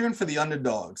said, you're cheering for the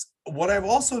underdogs. What I've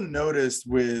also noticed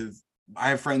I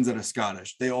have friends that are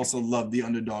Scottish. They also love the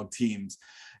underdog teams.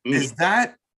 Is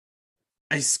that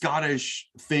a Scottish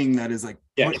thing that is like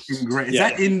ingrained? Is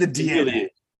that in the DNA?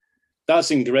 Really,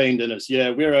 that's ingrained in us.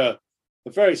 Yeah, we're a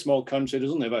very small country.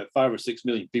 There's only about 5 or 6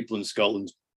 million people in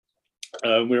Scotland.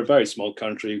 We're a very small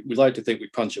country. We like to think we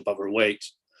punch above our weight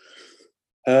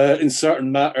in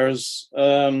certain matters.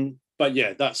 But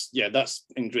that's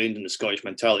ingrained in the Scottish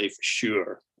mentality for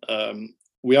sure.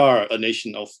 We are a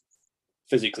nation of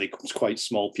physically quite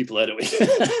small people anyway.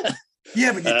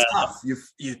 Yeah, but you're tough.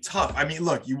 You're tough. I mean,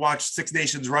 look, you watch Six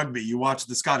Nations rugby, you watch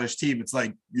the Scottish team. It's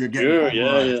like you're getting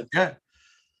yeah.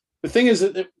 The thing is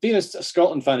that being a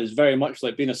Scotland fan is very much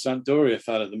like being a Sampdoria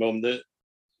fan at the moment.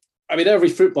 Every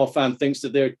football fan thinks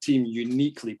that their team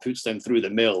uniquely puts them through the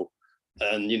mill,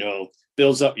 and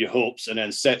builds up your hopes and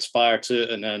then sets fire to it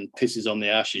and then pisses on the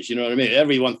ashes. You know what I mean?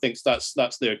 Everyone thinks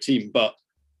that's their team, but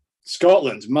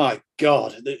Scotland, my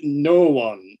God, no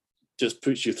one just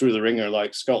puts you through the ringer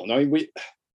like Scotland. We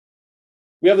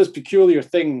have this peculiar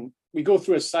thing. We go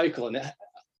through a cycle, and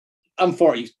I'm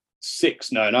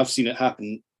 46 now, and I've seen it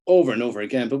happen over and over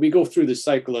again. But we go through this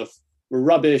cycle of we're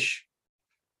rubbish,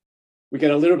 we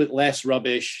get a little bit less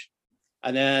rubbish,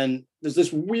 and then there's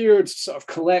this weird sort of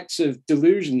collective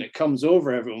delusion that comes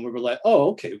over everyone where we're like, oh,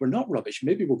 okay, we're not rubbish.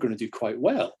 Maybe we're going to do quite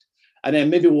well. And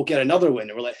then maybe we'll get another win.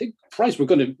 And we're like, hey, Christ, we're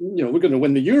going to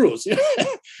win the Euros.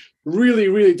 Really,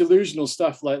 really delusional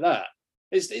stuff like that.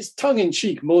 It's tongue in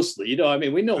cheek mostly.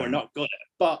 We know we're not good at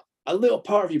it, but a little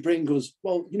part of your brain goes,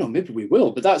 well, maybe we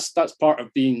will. But that's part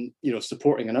of being,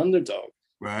 supporting an underdog.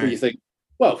 Right. Where you think,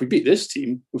 well, if we beat this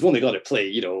team, we've only got to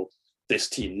play, this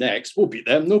team next. We'll beat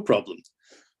them, no problem.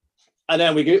 And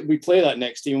then we play that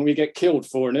next team and we get killed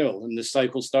 4-0 and the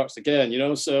cycle starts again,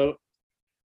 So,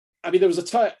 there was a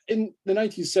time in the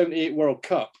 1978 World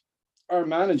Cup, our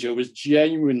manager was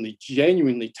genuinely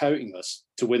touting us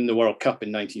to win the World Cup in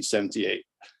 1978.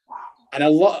 Wow. And a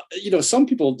lot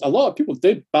of people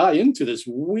did buy into this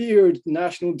weird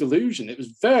national delusion. It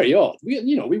was very odd. We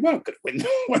weren't going to win the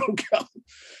World Cup.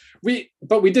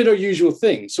 But we did our usual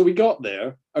thing. So we got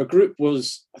there. Our group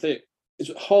was, I think,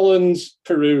 Holland,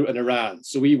 Peru, and Iran.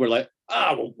 So we were like,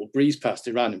 we'll breeze past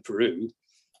Iran and Peru,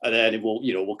 and then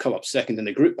we'll come up second in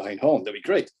the group behind Holland. That'd be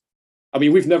great.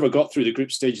 We've never got through the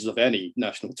group stages of any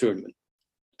national tournament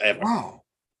ever. Wow.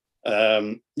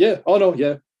 Yeah. Oh no.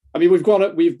 Yeah. We've gone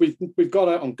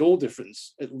out on goal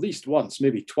difference at least once,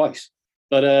 maybe twice.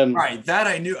 But right, that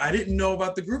I knew. I didn't know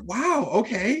about the group. Wow.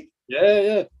 Okay.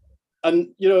 Yeah. And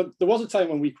there was a time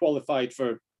when we qualified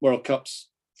for World Cups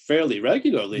fairly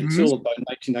regularly until about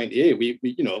 1998. We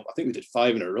I think we did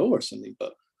 5 in a row or something.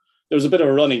 But there was a bit of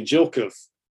a running joke of,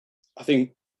 I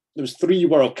think there was 3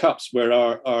 World Cups where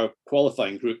our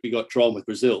qualifying group, we got drawn with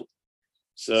Brazil.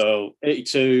 So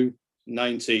 82,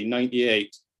 90,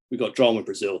 98, we got drawn with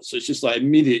Brazil. So it's just like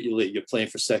immediately you're playing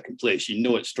for second place. You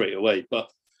know it straight away. But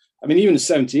I mean, even in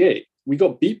 78, we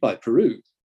got beat by Peru.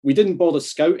 We didn't bother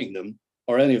scouting them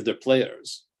or any of their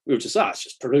players. We were just, it's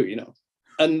just Peru, you know.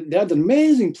 And they had an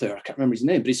amazing player. I can't remember his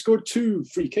name, but he scored 2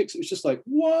 free kicks. It was just like,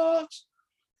 what?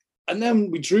 And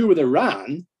then we drew with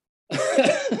Iran.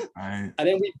 And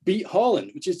then we beat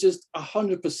Holland, which is just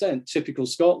 100% typical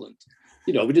Scotland.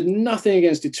 You know, we did nothing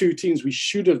against the 2 teams we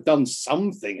should have done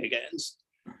something against.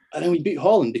 And then we beat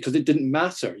Holland because it didn't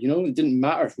matter. You know, it didn't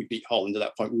matter if we beat Holland at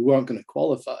that point. We weren't going to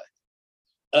qualify.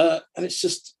 And it's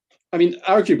just, I mean,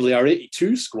 arguably our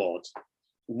 82 squad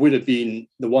would have been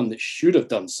the one that should have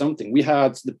done something. We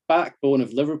had the backbone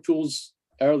of Liverpool's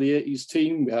early 80s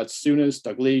team. We had Souness,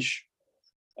 Dalglish,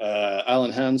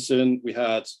 Alan Hansen. We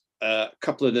had a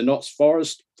couple of the Notts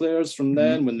Forest players from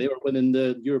then when they were winning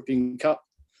the European Cup.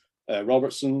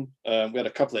 Robertson. We had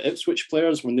a couple of Ipswich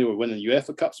players when they were winning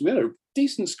UEFA Cups. We had a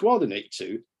decent squad in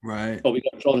 82. Right. But we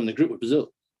got drawn in the group with Brazil.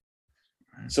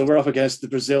 Right. So we're up against the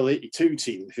Brazil 82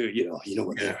 team who, you know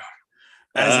what they are.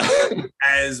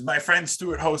 As my friend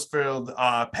Stuart Hostfield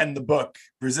penned the book,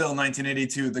 Brazil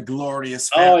 1982, The Glorious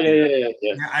Family.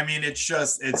 Yeah. I mean, it's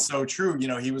so true. You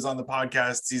know, he was on the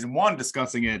podcast season 1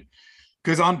 discussing it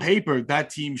because on paper,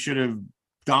 that team should have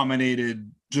dominated,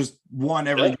 just won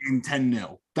every game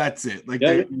 10-0. That's it. Like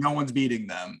no one's beating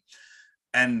them.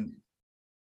 And,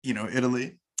 you know,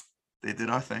 Italy, they did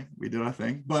our thing. We did our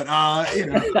thing. But, you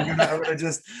know, I'm gonna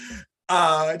just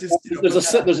there's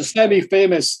a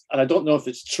semi-famous, and I don't know if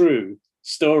it's true,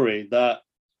 story that,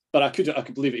 but I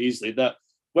could believe it easily, that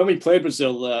when we played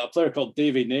Brazil, a player called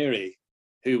Davy Neri,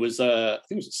 who was I think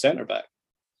he was a centre back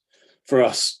for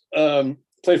us,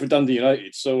 played for Dundee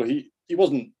United. So he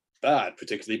wasn't bad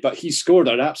particularly, but he scored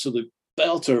an absolute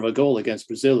belter of a goal against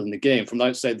Brazil in the game from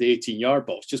outside the 18-yard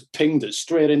box, just pinged it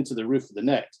straight into the roof of the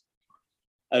net.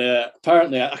 And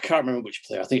apparently, I can't remember which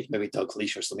player, I think maybe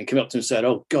Dalglish or something, came up to him and said,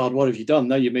 "Oh God, what have you done?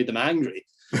 Now you made them angry."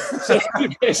 So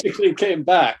he basically came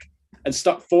back and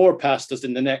stuck 4 past us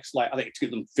in the next, I think it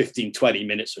took them 15, 20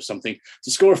 minutes or something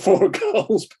to score 4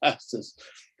 goals past us.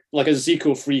 Like a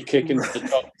Zico free kick into the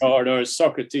top corner.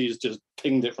 Socrates just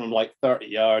pinged it from 30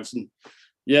 yards. And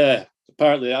yeah,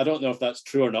 apparently, I don't know if that's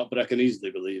true or not, but I can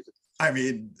easily believe it. I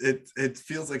mean, it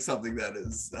feels like something that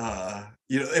is,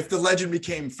 you know, if the legend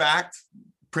became fact,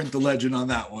 print the legend on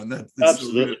that one. That's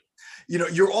absolutely. So, you know,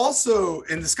 you're also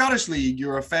in the Scottish League.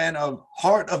 You're a fan of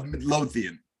Heart of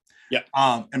Midlothian. Yeah.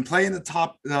 And playing the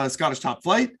top Scottish top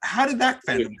flight. How did that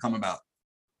fandom come about?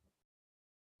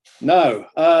 No.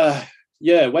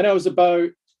 When I was about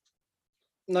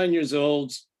 9 years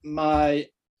old, my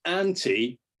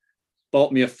auntie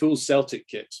bought me a full Celtic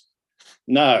kit.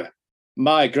 Now,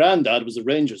 my granddad was a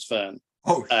Rangers fan.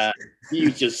 Oh,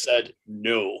 he just said,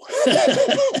 no,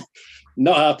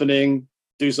 not happening.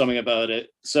 Do something about it.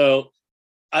 So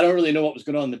I don't really know what was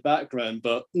going on in the background,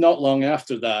 but not long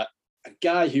after that, a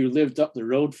guy who lived up the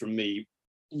road from me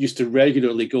used to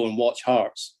regularly go and watch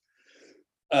Hearts,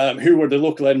 who were the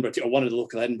local Edinburgh or one of the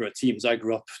local Edinburgh teams. I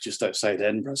grew up just outside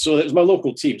Edinburgh, so it was my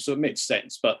local team, so it made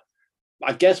sense. But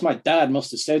I guess my dad must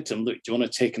have said to him, "Look, do you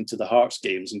want to take him to the Hearts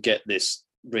games and get this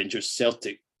Rangers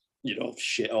Celtic,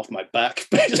 shit off my back?"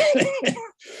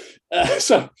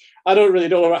 So I don't really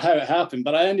know how it happened,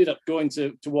 but I ended up going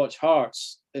to watch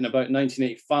Hearts in about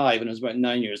 1985, and I was about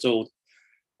 9 years old.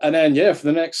 And then, for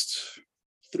the next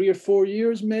 3 or 4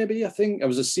 years, maybe, I think I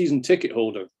was a season ticket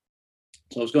holder.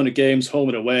 So I was going to games home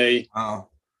and away. Wow.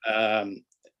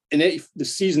 In the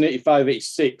season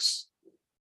 85-86,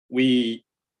 we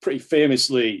pretty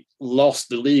famously lost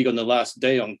the league on the last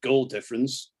day on goal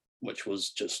difference, which was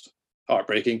just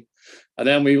heartbreaking. And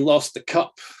then we lost the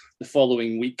cup the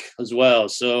following week as well.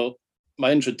 So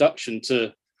my introduction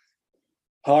to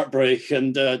heartbreak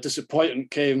and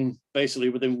disappointment came basically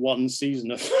within one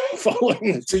season of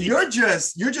following. So you're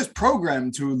just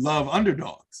programmed to love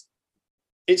underdogs.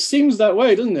 It seems that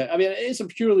way, doesn't it? I mean, it's a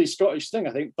purely Scottish thing,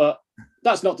 I think, but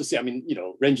that's not to say, I mean,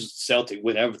 Rangers and Celtic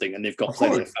win everything and they've got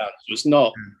plenty of fans. So it's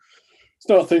not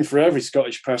a thing for every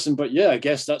Scottish person, but I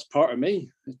guess that's part of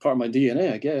me. It's part of my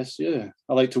DNA, I guess. Yeah.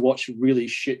 I like to watch really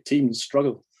shit teams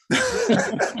struggle.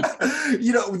 The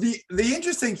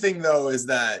interesting thing though is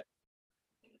that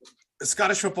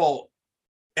Scottish football,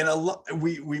 and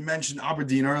we mentioned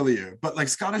Aberdeen earlier, but like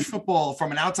Scottish football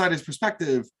from an outsider's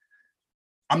perspective,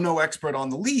 I'm no expert on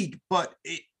the league, but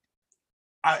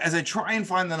as I try and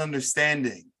find that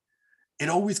understanding, it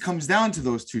always comes down to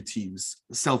those two teams,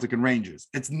 Celtic and Rangers.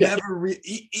 It's never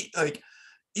like,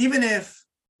 even if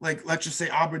like, let's just say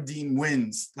Aberdeen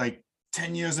wins like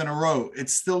 10 years in a row,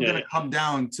 it's still going to come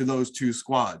down to those two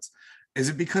squads. Is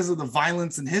it because of the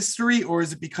violence in history, or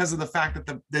is it because of the fact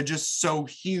that they're just so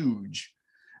huge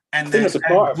and they're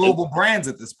global brands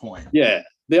at this point? Yeah,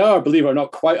 they are, believe it or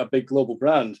not, quite a big global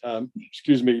brand.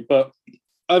 Excuse me, but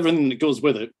everything that goes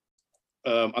with it.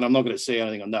 And I'm not going to say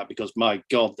anything on that because, my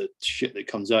God, the shit that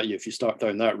comes at you if you start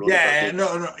down that road.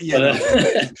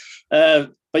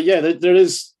 But yeah, there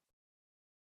is.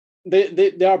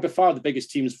 They are by far the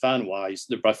biggest teams fan wise.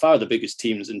 They're by far the biggest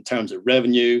teams in terms of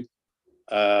revenue.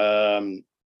 If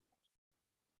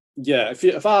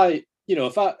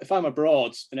I'm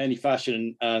abroad in any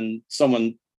fashion and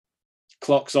someone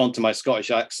clocks onto my Scottish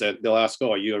accent, they'll ask,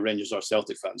 "Oh, are you a Rangers or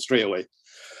Celtic fan?" Straight away.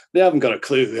 They haven't got a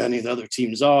clue who any of the other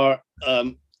teams are.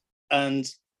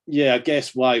 And yeah, I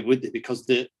guess why would they? Because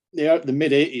they are the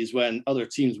mid 80s when other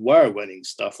teams were winning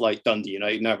stuff like Dundee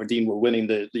United and Aberdeen were winning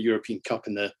the European Cup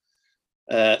and the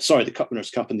Cup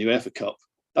Winners' Cup and the UEFA Cup.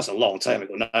 That's a long time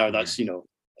ago now. That's,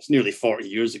 it's nearly 40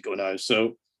 years ago now.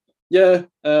 So yeah,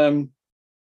 I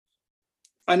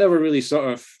never really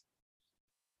sort of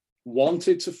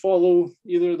wanted to follow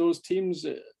either of those teams.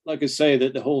 Like I say,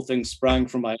 that the whole thing sprang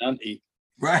from my auntie.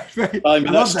 Right. I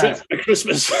mean, that's straight for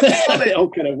Christmas. It all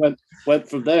kind of went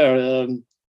from there.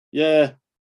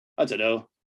 I don't know.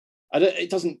 I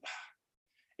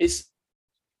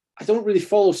don't really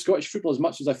follow Scottish football as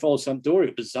much as I follow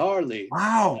Sampdoria, bizarrely.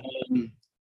 Wow.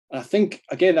 I think,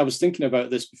 again, I was thinking about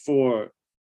this before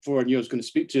I knew I was going to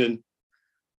speak to you. And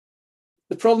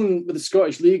the problem with the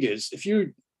Scottish League is if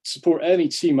you support any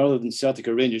team other than Celtic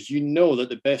or Rangers, you know that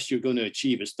the best you're going to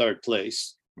achieve is third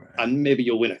place, and maybe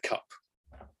you'll win a cup.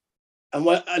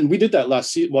 And we did that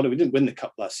last season. Well, we didn't win the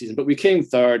cup last season, but we came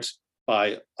third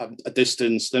by a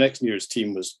distance. The next nearest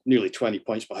team was nearly 20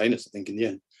 points behind us, I think, in the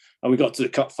end. And we got to the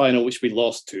cup final, which we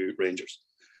lost to Rangers.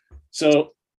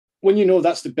 So when you know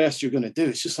that's the best you're going to do,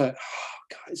 it's just like, oh,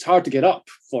 God, it's hard to get up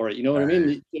for it. You know what I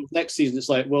mean? Next season, it's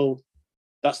like, well,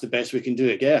 that's the best we can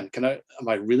do again. Am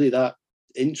I really that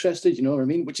interested? You know what I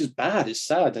mean? Which is bad. It's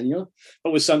sad. And,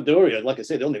 but with Sampdoria, like I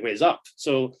said, the only way is up.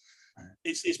 So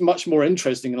it's much more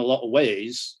interesting in a lot of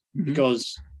ways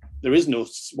because there is a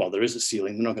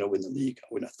ceiling. They're not going to win the league, I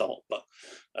wouldn't have thought.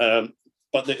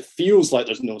 But it feels like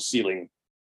there's no ceiling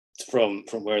from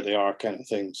where they are, kind of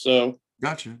thing. So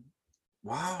gotcha.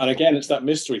 Wow. And again, it's that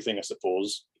mystery thing, I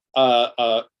suppose.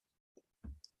 I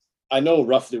know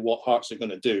roughly what Hearts are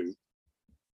going to do.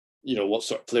 What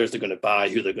sort of players they're going to buy,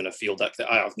 who they're going to field. I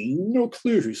have no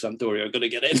clue who Sampdoria are going to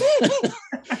get in.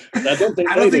 I don't think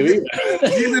they do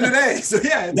either today. So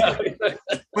yeah,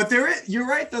 but you're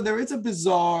right though. There is a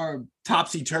bizarre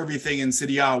topsy-turvy thing in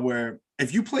Serie A where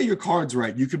if you play your cards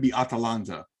right, you could be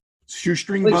Atalanta,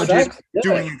 shoestring budget,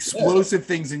 doing explosive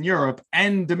things in Europe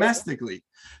and domestically.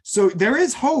 So there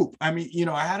is hope. I mean,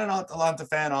 I had an Atalanta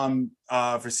fan on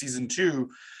for season 2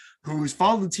 who's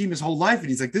followed the team his whole life. And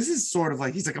he's like, this is sort of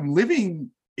like, he's like, I'm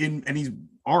living in, and he's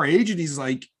our age. And he's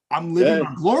like, I'm living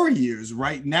my glory years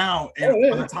right now. And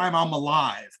by the time I'm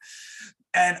alive.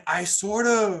 And I was,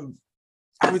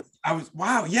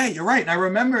 wow, yeah, you're right. And I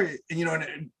remember, and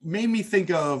it made me think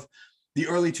of the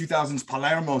early 2000s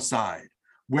Palermo side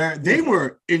where they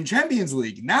were in Champions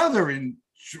League. Now they're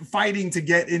fighting to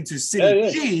get into City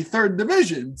G, third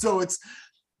division. So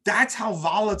that's how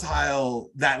volatile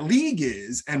that league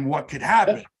is and what could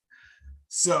happen.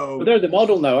 So but they're the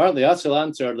model now, aren't they?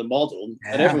 Atalanta are the model,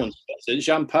 and everyone says it.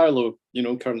 Gianpaolo,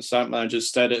 current Samp manager,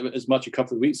 said it as much a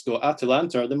couple of weeks ago.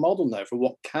 Atalanta are the model now for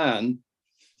what can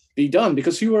be done,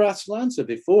 because who were Atalanta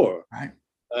before? Right.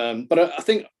 But I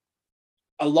think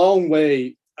a long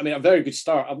way. I mean, a very good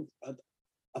start.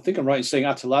 I think I'm right in saying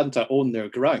Atalanta own their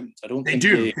ground. I don't think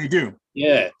they do.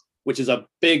 Yeah. Which is a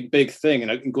big, big thing.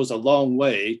 And it goes a long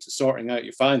way to sorting out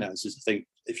your finances, I think,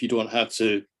 if you don't have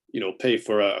to, pay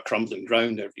for a crumbling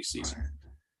ground every season.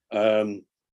 So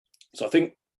I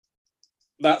think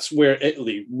that's where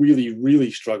Italy really,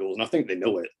 really struggles. And I think they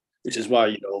know it, which is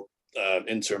why,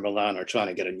 Inter Milan are trying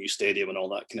to get a new stadium and all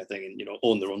that kind of thing and,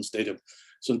 own their own stadium.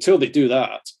 So until they do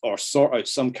that or sort out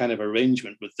some kind of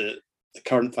arrangement with the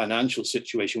current financial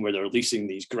situation where they're leasing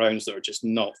these grounds that are just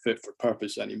not fit for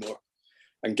purpose anymore,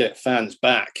 and get fans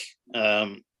back,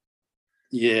 it's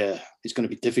going to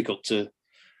be difficult to.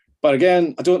 But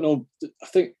again, I don't know. I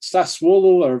think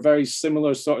Sassuolo are a very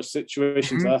similar sort of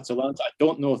situation to Atalanta. I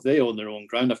don't know if they own their own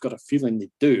ground. I've got a feeling they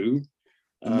do.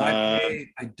 I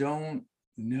don't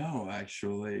know,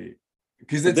 actually,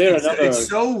 because it's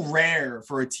so rare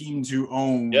for a team to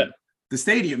own the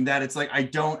stadium that it's like I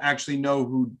don't actually know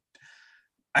who.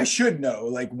 I should know,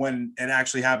 like, when it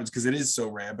actually happens, because it is so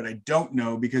rare, but I don't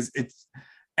know because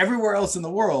Everywhere else in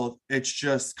the world, it's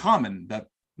just common that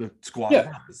the squad Yeah.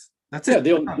 has. That's Yeah, it.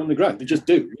 they own the ground. They just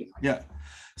do. Yeah.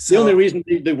 The only reason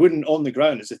they wouldn't own the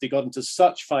ground is if they got into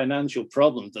such financial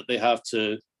problems that they have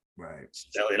to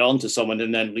sell it on to someone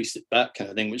and then lease it back, kind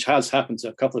of thing, which has happened to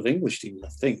a couple of English teams, I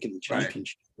think, in the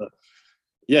championship. But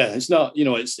yeah, it's not,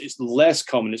 it's less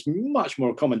common. It's much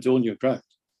more common to own your ground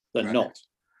than not.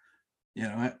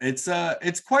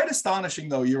 It's quite astonishing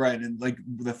though. You're right. And like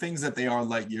the things that they are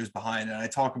light years behind. And I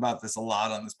talk about this a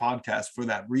lot on this podcast for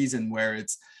that reason, where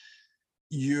it's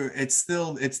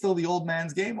still the old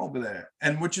man's game over there.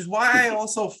 And which is why I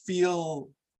also feel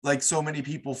like so many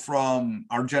people from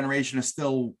our generation are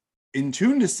still in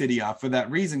tune to City Op for that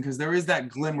reason, because there is that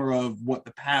glimmer of what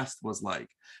the past was like.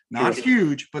 Not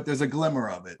huge, but there's a glimmer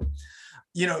of it.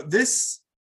 This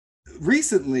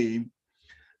recently,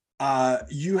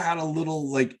 you had a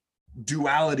little like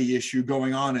duality issue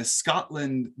going on as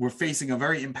Scotland were facing a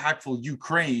very impactful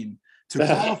Ukraine to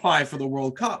qualify for the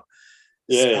World Cup.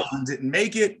 Scotland didn't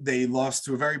make it. They lost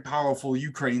to a very powerful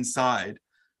Ukraine side.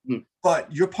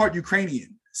 But you're part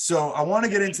Ukrainian. So I want to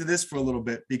get into this for a little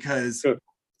bit, because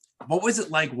what was it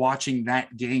like watching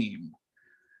that game?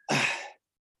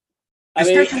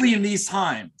 Especially in these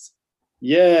times.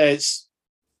 Yeah,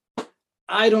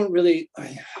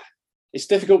 it's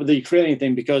difficult with the Ukrainian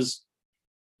thing, because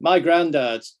my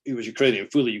granddad, who was Ukrainian,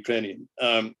 fully Ukrainian,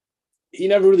 he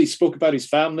never really spoke about his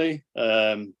family.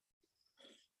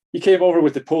 He came over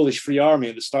with the Polish Free Army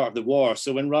at the start of the war.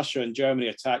 So when Russia and Germany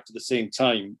attacked at the same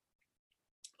time,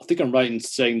 I think I'm right in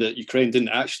saying that Ukraine didn't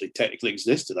actually technically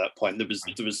exist at that point. There was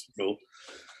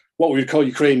what we would call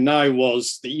Ukraine now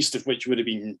was the east of which would have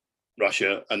been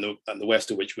Russia and the west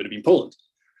of which would have been Poland.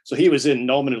 So he was in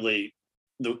nominally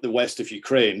the west of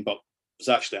Ukraine, but was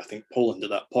actually, I think, Poland at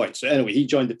that point. So anyway, he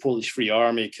joined the Polish Free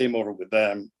Army, came over with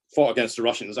them, fought against the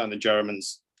Russians and the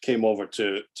Germans, came over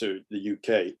to the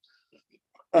UK.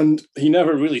 And he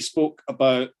never really spoke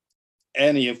about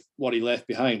any of what he left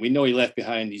behind. We know he left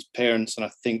behind his parents, and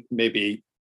I think it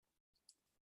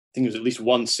was at least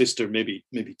one sister, maybe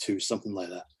two, something like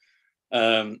that.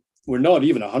 We're not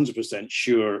even 100%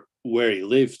 sure where he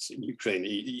lived in Ukraine.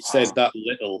 He said that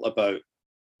little about,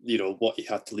 what he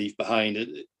had to leave behind.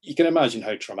 You can imagine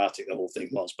how traumatic the whole thing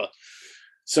was. But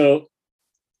so,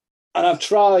 and I've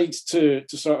tried to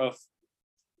sort of,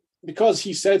 because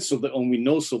he said so little and we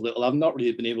know so little, I've not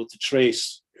really been able to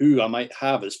trace who I might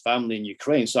have as family in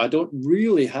Ukraine. So I don't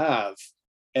really have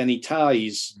any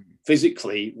ties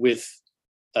physically with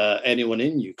anyone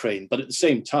in Ukraine. But at the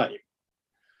same time,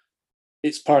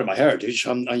 it's part of my heritage.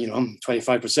 I'm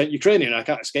 25% Ukrainian. I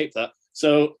can't escape that.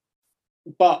 So,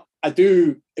 but I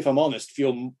do, if I'm honest,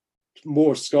 feel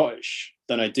more Scottish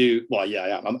than I do. Well,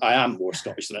 yeah, I am more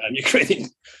Scottish than I am Ukrainian,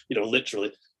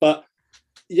 literally. But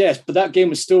yes, but that game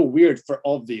was still weird for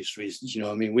obvious reasons.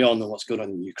 We all know what's going on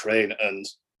in Ukraine, and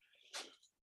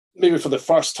maybe for the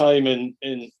first time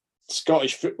in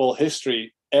Scottish football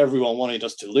history, everyone wanted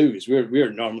us to lose.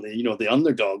 We're normally, the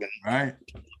underdog, and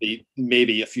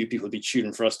maybe a few people would be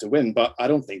cheering for us to win, but I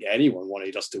don't think anyone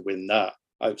wanted us to win that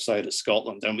outside of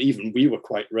Scotland. And even we were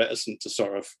quite reticent to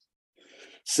sort of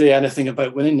say anything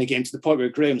about winning the game, to the point where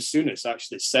Graham Souness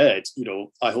actually said,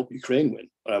 I hope Ukraine win,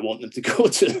 but I want them to go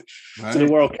to the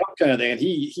World Cup kind of thing. And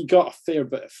he got a fair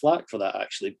bit of flack for that,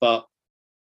 actually. But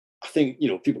I think,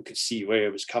 people could see where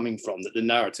it was coming from, that the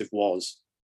narrative was,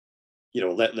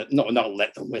 not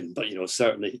let them win, but,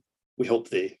 certainly we hope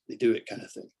they do it kind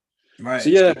of thing. Right. So,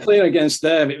 yeah, playing against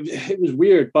them, it was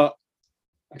weird. But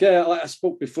again, like I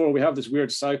spoke before, we have this weird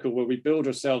cycle where we build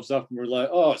ourselves up and we're like,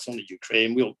 oh, it's only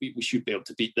Ukraine. We should be able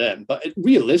to beat them. But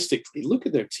realistically, look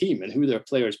at their team and who their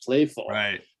players play for.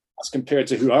 Right. As compared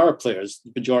to who the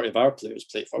majority of our players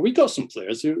play for. We got some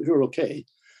players who are okay.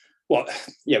 Well,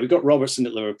 yeah, we got Robertson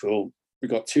at Liverpool. We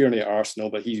got Tierney at Arsenal,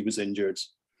 but he was injured.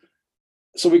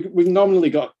 So we've nominally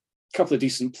got a couple of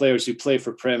decent players who play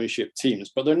for Premiership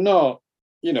teams, but they're not,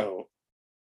 they're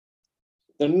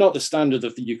not the standard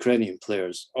of the Ukrainian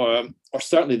players, or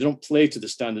certainly they don't play to the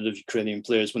standard of Ukrainian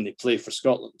players when they play for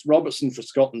Scotland. Robertson for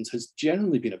Scotland has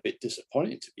generally been a bit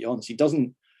disappointing, to be honest. He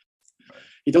doesn't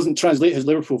translate his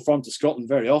Liverpool form to Scotland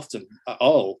very often at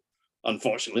all,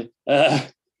 unfortunately.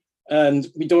 And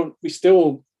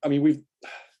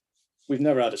we've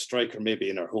never had a striker maybe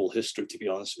in our whole history, to be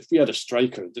honest. If we had a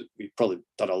striker, we've probably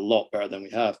done a lot better than we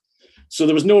have. So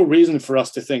there was no reason for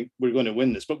us to think we're going to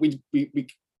win this, but we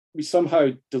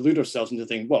somehow delude ourselves into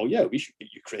thinking, well, yeah, we should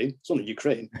beat Ukraine. It's only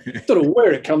Ukraine. Don't know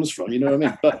where it comes from, you know what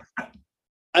I mean?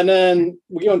 And then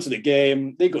we go into the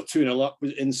game. They go 2-0 up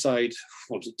inside,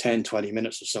 10, 20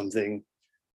 minutes or something.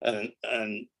 And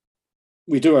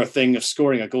we do our thing of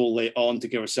scoring a goal late on to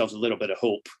give ourselves a little bit of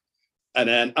hope. And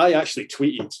then I actually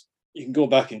tweeted, you can go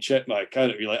back and check my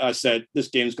account. I said, this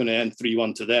game's going to end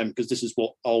 3-1 to them because this is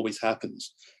what always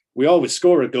happens. We always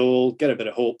score a goal, get a bit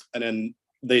of hope, and then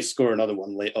they score another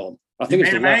one late on. I think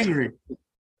it's the last. Angry.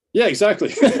 Yeah,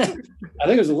 exactly. I think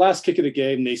it was the last kick of the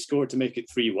game. They scored to make it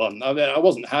 3-1. I mean, I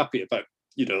wasn't happy about,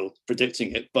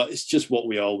 predicting it, but it's just what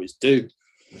we always do.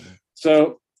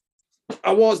 So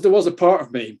there was a part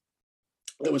of me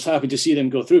that was happy to see them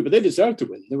go through, but they deserved to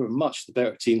win. They were much the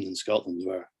better team than Scotland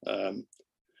were. And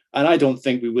I don't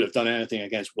think we would have done anything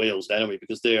against Wales anyway,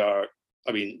 because they are,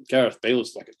 Gareth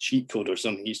Bale's like a cheat code or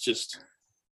something.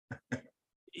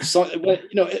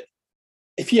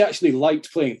 If he actually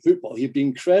liked playing football, he'd be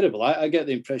incredible. I get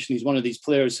the impression he's one of these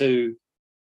players who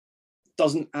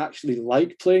doesn't actually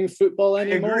like playing football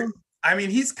anymore.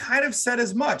 He's kind of said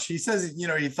as much. He says,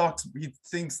 he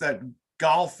thinks that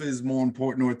golf is more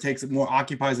important, or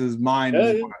occupies his mind.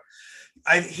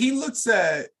 Yeah. He looks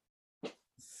at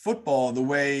football the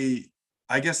way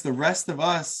I guess the rest of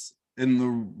us in the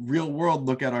real world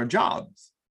look at our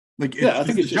jobs. I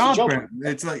think it's just a job.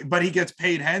 It's like, but he gets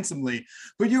paid handsomely.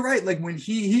 But you're right. Like when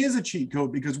he is a cheat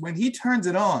code, because when he turns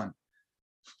it on,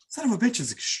 son of a bitch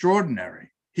is extraordinary.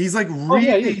 He's like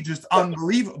really just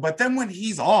unbelievable. But then when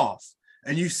he's off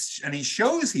and he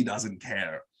shows he doesn't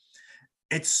care,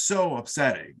 it's so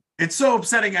upsetting. It's so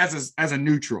upsetting as a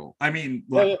neutral. When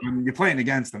you're playing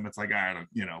against them, it's like,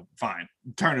 fine,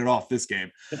 turn it off this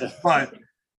game. But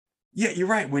yeah, you're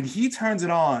right. When he turns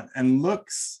it on and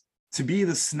looks to be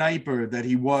the sniper that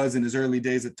he was in his early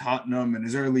days at Tottenham and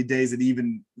his early days at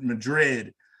even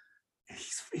Madrid,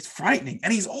 he's frightening.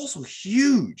 And he's also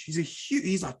huge.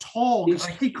 He's a tall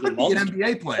guy. He could be an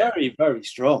NBA player. Very, very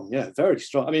strong. Yeah, very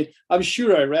strong. I'm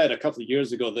sure I read a couple of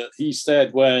years ago that he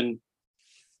said when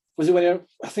he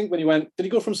went, did he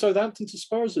go from Southampton to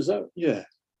Spurs? Was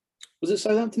it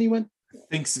Southampton he went? I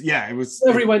think so. Yeah, it was.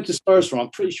 Wherever he went to Spurs from,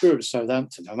 I'm pretty sure it was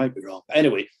Southampton. I might be wrong. But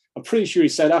anyway, I'm pretty sure he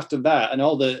said after that and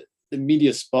all the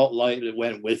media spotlight that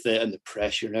went with it and the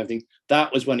pressure and everything,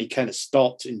 that was when he kind of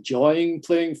stopped enjoying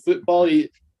playing football. He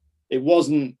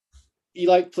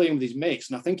liked playing with his mates.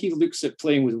 And I think he looks at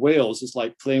playing with Wales as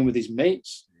like playing with his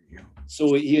mates.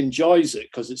 So he enjoys it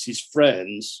because it's his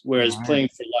friends, whereas playing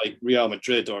for like Real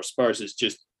Madrid or Spurs is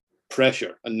just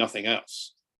pressure and nothing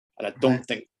else. And I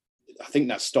think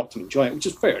that stopped him enjoying it, which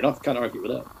is fair enough. Can't argue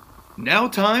with that. Now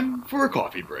time for a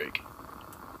coffee break.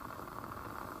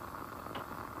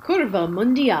 Curva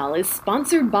Mundial is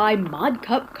sponsored by Mod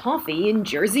Cup Coffee in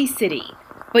Jersey City,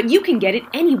 but you can get it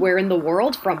anywhere in the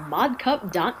world from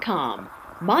modcup.com.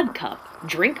 Mod Cup,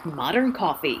 drink modern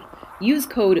coffee. Use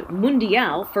code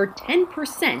MUNDIAL for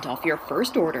 10% off your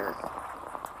first order.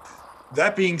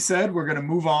 That being said, we're going to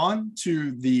move on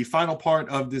to the final part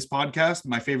of this podcast,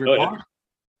 my favorite part.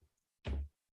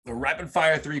 The rapid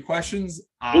fire 3 questions.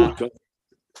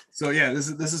 So yeah, this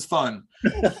is fun.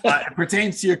 It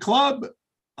pertains to your club.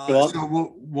 So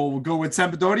we'll go with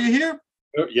Sampdoria here.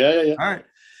 Yeah. All right.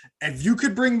 If you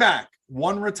could bring back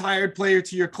one retired player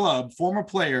to your club, former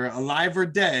player, alive or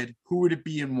dead, who would it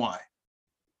be and why?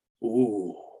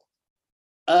 Ooh.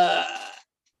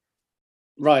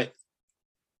 Right.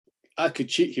 I could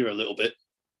cheat here a little bit.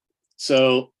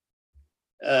 So,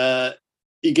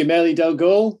 Igemeli Del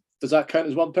Gol, does that count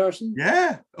as one person?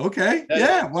 Yeah. Okay.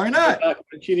 Yeah. Why not?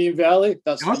 Mancunian Valley.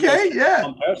 That's okay. Yeah.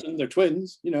 One person. They're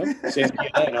twins. Same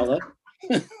DNA and all that.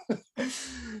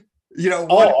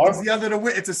 What's the other to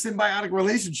win? It's a symbiotic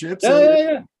relationship.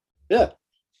 So yeah.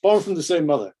 Born from the same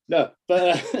mother. No,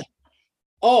 but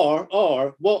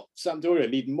or what Sampdoria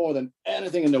need more than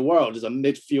anything in the world is a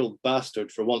midfield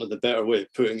bastard, for want of the better way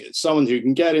of putting it. Someone who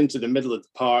can get into the middle of the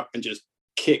park and just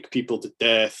kick people to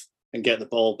death and get the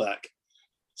ball back.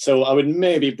 So I would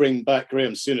maybe bring back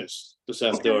Graham Souness to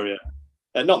Sampdoria.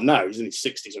 Not now, he's in his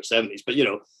 60s or 70s, but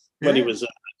when he was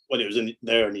in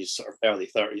there in his sort of early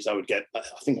 30s, I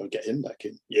think I would get him back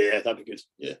in. Yeah, that'd be good.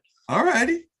 Yeah. All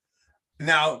righty.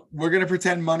 Now we're gonna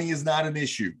pretend money is not an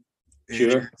issue.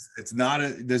 Sure. It's not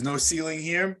there's no ceiling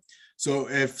here. So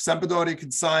if Sampdoria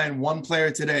could sign one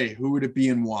player today, who would it be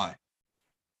and why?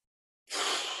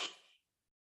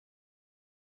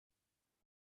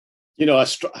 I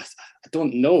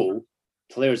don't know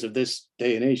players of this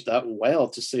day and age that well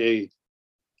to say.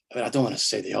 I don't want to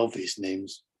say the obvious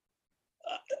names.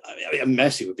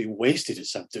 Messi would be wasted at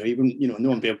Sampdoria. No one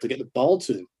would be able to get the ball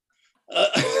to him.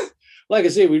 Like I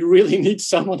say, we really need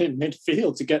someone in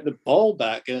midfield to get the ball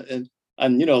back and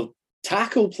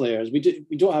tackle players. We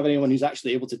don't have anyone who's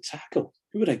actually able to tackle.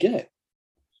 Who would I get?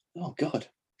 Oh God,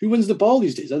 Who wins the ball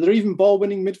these days? Are there even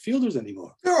ball-winning midfielders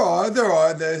anymore? There are.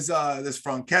 There's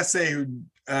Frank Kesse, who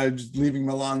just leaving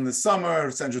Milan this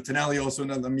summer. Sandro Tonelli, also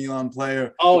another Milan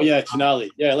player. Oh yeah,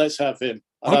 Tonelli. Yeah, let's have him.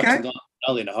 I'd have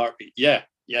Tonelli in a heartbeat. Yeah.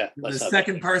 The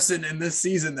second person in this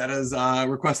season that has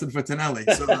requested for Tonelli.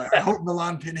 So I hope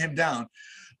Milan pin him down.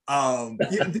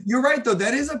 You're right, though.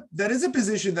 That is a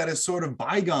position that is sort of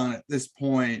bygone at this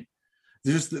point.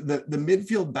 There's just the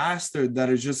midfield bastard that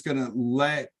is just going to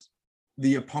let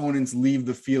the opponents leave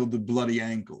the field with bloody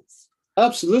ankles.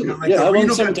 Absolutely. I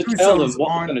want someone to tell them what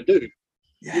they're going to do.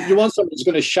 Yeah. You want someone who's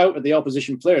going to shout at the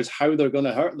opposition players how they're going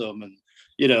to hurt them, and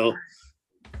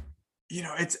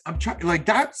I'm trying like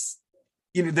that's.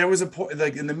 There was a point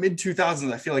like in the mid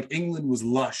 2000s. I feel like England was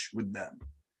lush with them.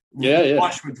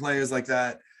 Lush with players like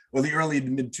that. Well, the early to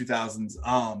mid 2000s.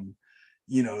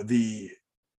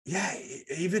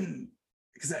 Even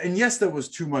because yes, there was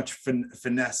too much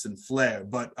finesse and flair.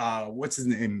 But what's his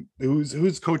name?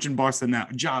 Who's coaching Barca now?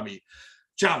 Javi.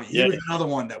 He was another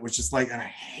one that was just like, and I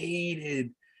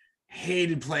hated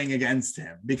playing against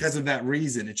him because of that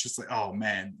reason. It's just like, oh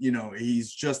man,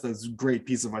 he's just a great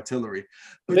piece of artillery.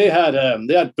 But they had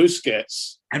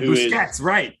Busquets,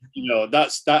 right?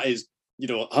 That is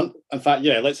in fact,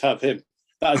 let's have him.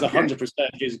 That is 100%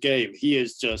 his game. He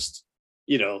is just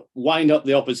wind up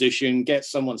the opposition, get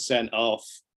someone sent off,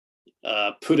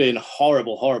 put in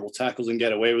horrible tackles and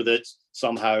get away with it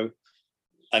somehow,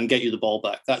 and get you the ball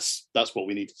back. That's what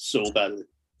we need so badly.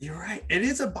 You're right. It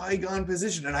is a bygone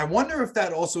position. And I wonder if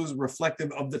that also is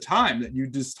reflective of the time that you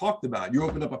just talked about. You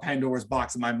opened up a Pandora's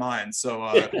box in my mind.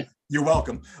 So you're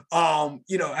welcome.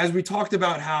 As we talked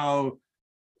about how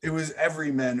it was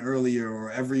every man earlier, or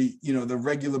every, the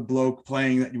regular bloke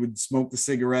playing that you would smoke the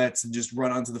cigarettes and just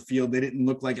run onto the field. They didn't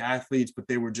look like athletes, but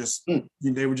they were just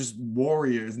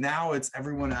warriors. Now it's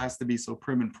everyone has to be so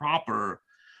prim and proper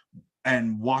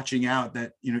and watching out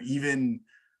that, even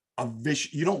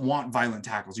you don't want violent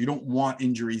tackles. You don't want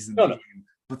injuries in the game,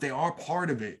 but they are part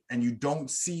of it. And you don't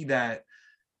see that.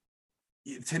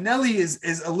 Tonelli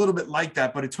is a little bit like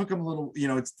that, but it took him a little,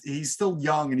 he's still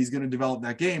young and he's going to develop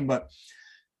that game. But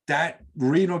that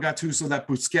Reno Gattuso, that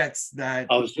Busquets, that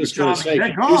I was just going to say,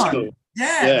 Gattuso.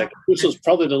 Gattuso's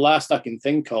probably the last I can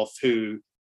think of who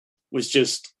was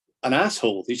just an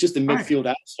asshole. He's just a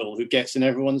midfield asshole who gets in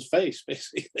everyone's face,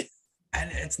 basically. And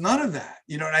it's none of that,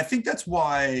 and I think that's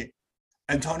why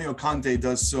Antonio Conte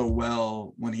does so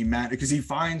well when he because he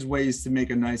finds ways to make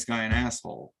a nice guy an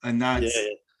asshole. And that's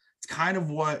it's kind of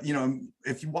what,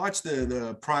 if you watch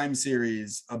the Prime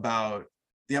series about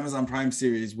the Amazon Prime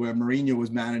series where Mourinho was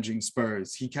managing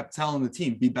Spurs, he kept telling the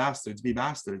team, be bastards.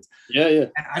 Yeah.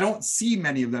 And I don't see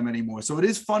many of them anymore. So it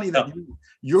is funny that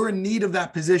you're in need of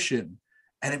that position,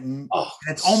 and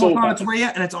it's almost on its way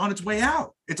out, and it's on its way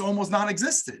out. It's almost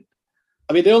non-existent.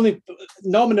 I mean, the only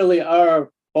nominally our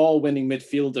ball-winning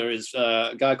midfielder is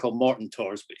a guy called Morten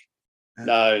Thorsby.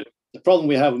 Now, the problem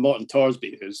we have with Morten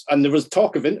Thorsby is, and there was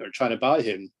talk of Inter trying to buy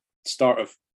him start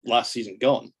of last season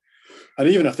gone. And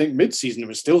even I think mid-season, there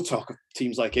was still talk of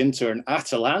teams like Inter and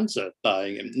Atalanta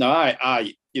buying him. Now,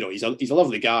 he's a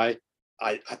lovely guy.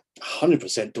 I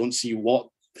 100% don't see what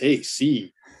they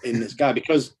see in this guy,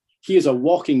 because he is a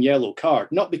walking yellow card.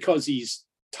 Not because he's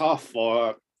tough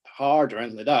or hard or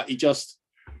anything like that.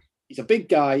 He's a big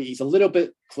guy. He's a little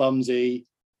bit clumsy.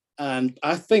 And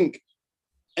I think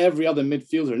every other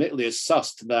midfielder in Italy is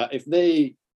sussed that if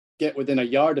they get within a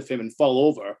yard of him and fall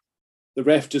over, the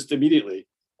ref just immediately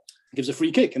gives a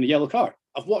free kick and a yellow card.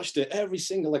 I've watched it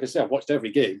like I said, I've watched every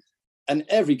game. And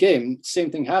every game, same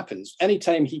thing happens.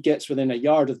 Anytime he gets within a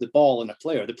yard of the ball and a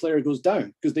player, the player goes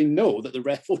down because they know that the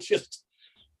ref will just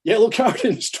yellow card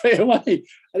him straight away.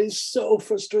 And it's so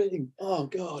frustrating. Oh,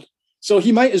 God. So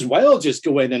he might as well just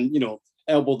go in and,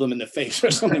 elbow them in the face or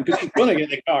something, because he's going to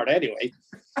get the card anyway.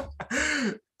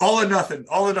 All or nothing,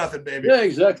 baby. Yeah,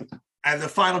 exactly. And the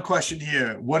final question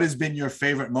here, what has been your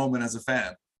favorite moment as a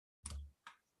fan?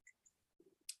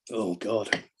 Oh, God.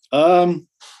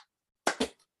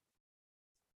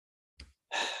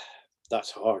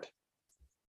 That's hard.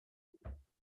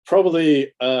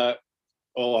 Probably, I'm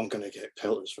going to get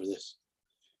pelters for this.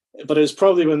 But it's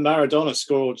probably when Maradona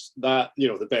scored that,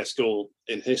 the best goal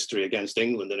in history against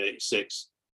England in '86.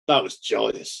 That was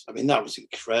joyous. I mean, that was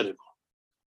incredible.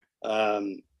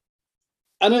 And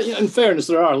in fairness,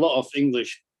 there are a lot of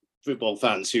English football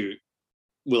fans who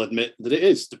will admit that it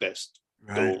is the best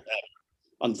goal ever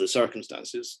under the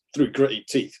circumstances, through gritty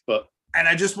teeth. And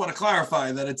I just want to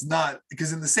clarify that it's not,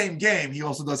 because in the same game, he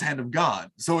also does Hand of God.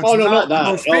 So it's not the that.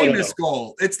 most famous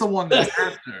goal. It's the one that's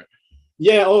after.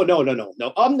 Yeah. Oh, no.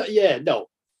 I'm not. Yeah, no.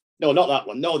 No, not that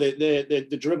one. No,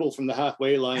 the dribble from the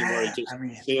halfway line where he just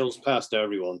sails past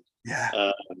everyone.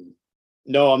 Yeah.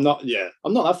 No, I'm not. Yeah,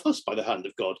 I'm not that fussed by the hand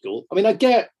of God goal. I mean, I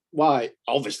get why.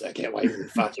 Obviously, I get why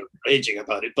fans are raging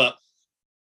about it, but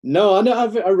no,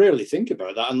 I rarely think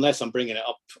about that unless I'm bringing it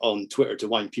up on Twitter to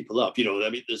wind people up. You know, I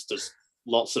mean, there's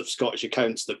lots of Scottish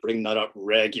accounts that bring that up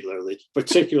regularly,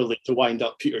 particularly to wind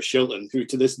up Peter Shilton, who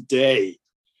to this day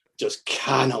just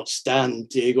cannot stand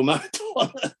Diego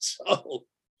Maradona. So,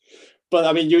 but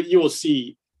I mean, you will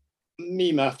see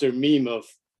meme after meme of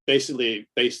basically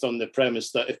based on the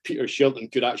premise that if Peter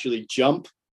Shilton could actually jump,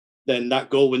 then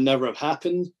that goal would never have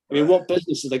happened. I mean, what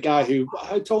business is a guy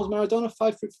how tall is Maradona?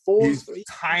 5'4"? He's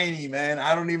tiny, man.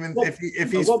 I don't even if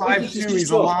he's 5'2",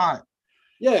 he's a lot.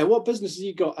 Yeah, what business has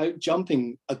he got out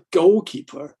jumping a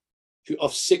goalkeeper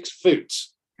of 6 foot?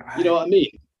 Right. You know what I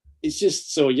mean? It's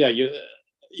just so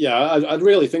I'd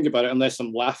really think about it unless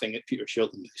I'm laughing at Peter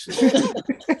Shilton.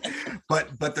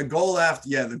 but the goal after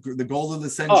the goal of the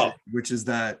century, which is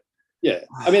that. Yeah,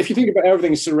 I mean, if you think about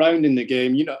everything surrounding the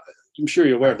game, you know, I'm sure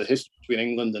you're aware of the history between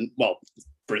England and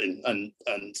Britain and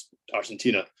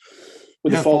Argentina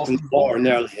with the Falklands War and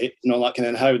all that kind of,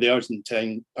 and how the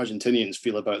Argentinians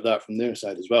feel about that from their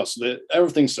side as well. So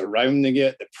everything surrounding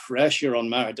it, the pressure on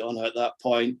Maradona at that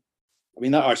point. I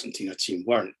mean, that Argentina team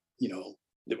weren't, you know,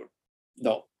 they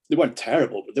weren't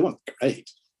terrible, but they weren't great.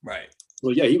 Right.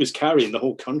 Well, yeah, he was carrying the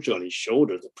whole country on his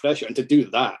shoulder, the pressure, and to do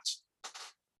that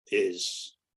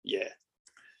is, incredible.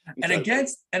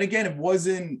 And again, it was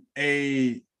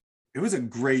a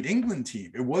great England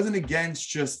team. It wasn't against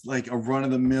just like a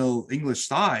run-of-the-mill English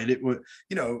side. It was,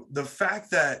 you know, the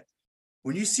fact that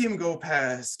when you see him go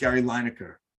past Gary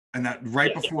Lineker and that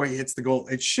before he hits the goal,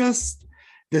 it's just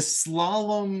this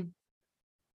slalom.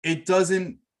 It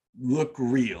doesn't look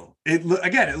real. It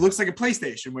looks like a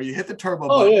PlayStation where you hit the turbo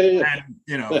button and,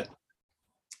 you know. Yeah.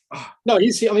 No,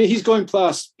 he's going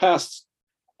past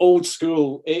old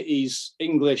school 80s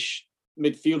English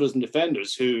midfielders and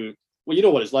defenders who, well, you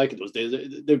know what it's like in those days.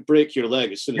 They break your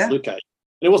leg as soon as you look at it.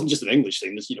 And it wasn't just an English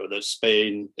thing. There's, you know, there's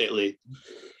Spain, Italy,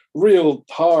 real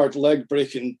hard leg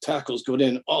breaking tackles going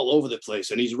in all over the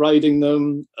place. And he's riding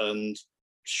them and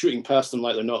shooting past them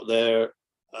like they're not there.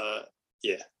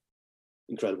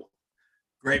 Incredible.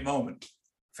 Great moment.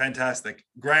 Fantastic.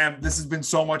 Graham, this has been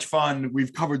so much fun.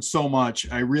 We've covered so much.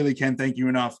 I really can't thank you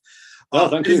enough.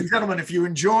 Thank ladies you. and gentlemen, if you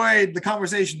enjoyed the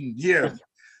conversation here,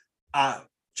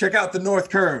 check out the North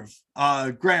Curve.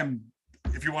 Graham,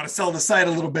 if you want to sell the site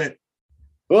a little bit.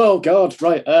 Oh, God,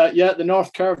 right.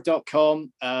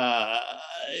 thenorthcurve.com.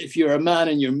 If you're a man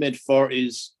in your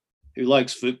mid-40s who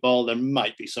likes football, there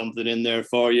might be something in there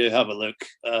for you. Have a look.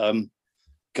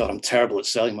 God, I'm terrible at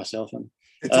selling myself.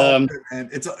 It's all good, man.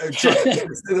 It's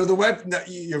the web.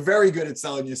 You're very good at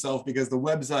selling yourself because the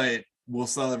website will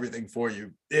sell everything for you.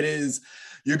 It is.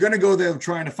 You're going to go there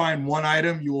trying to find one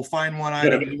item. You will find one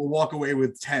item. You will walk away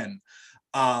with 10.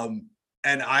 And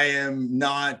I am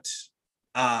not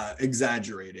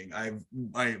exaggerating.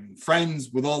 I'm friends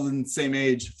with all in the same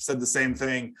age said the same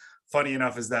thing. Funny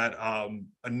enough is that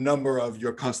a number of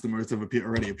your customers have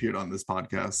already appeared on this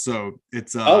podcast. So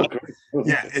it's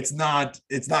it's not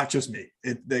just me.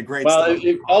 They're great. Well,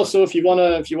 also if you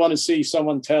want to see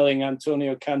someone telling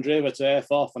Antonio Candreva to F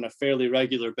off on a fairly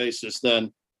regular basis,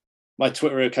 then my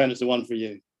Twitter account is the one for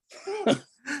you.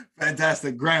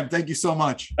 Fantastic. Graham, thank you so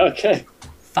much. Okay.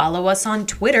 Follow us on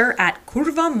Twitter at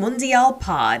Curva Mundial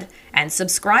Pod and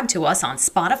subscribe to us on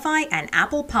Spotify and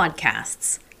Apple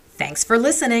Podcasts. Thanks for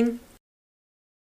listening.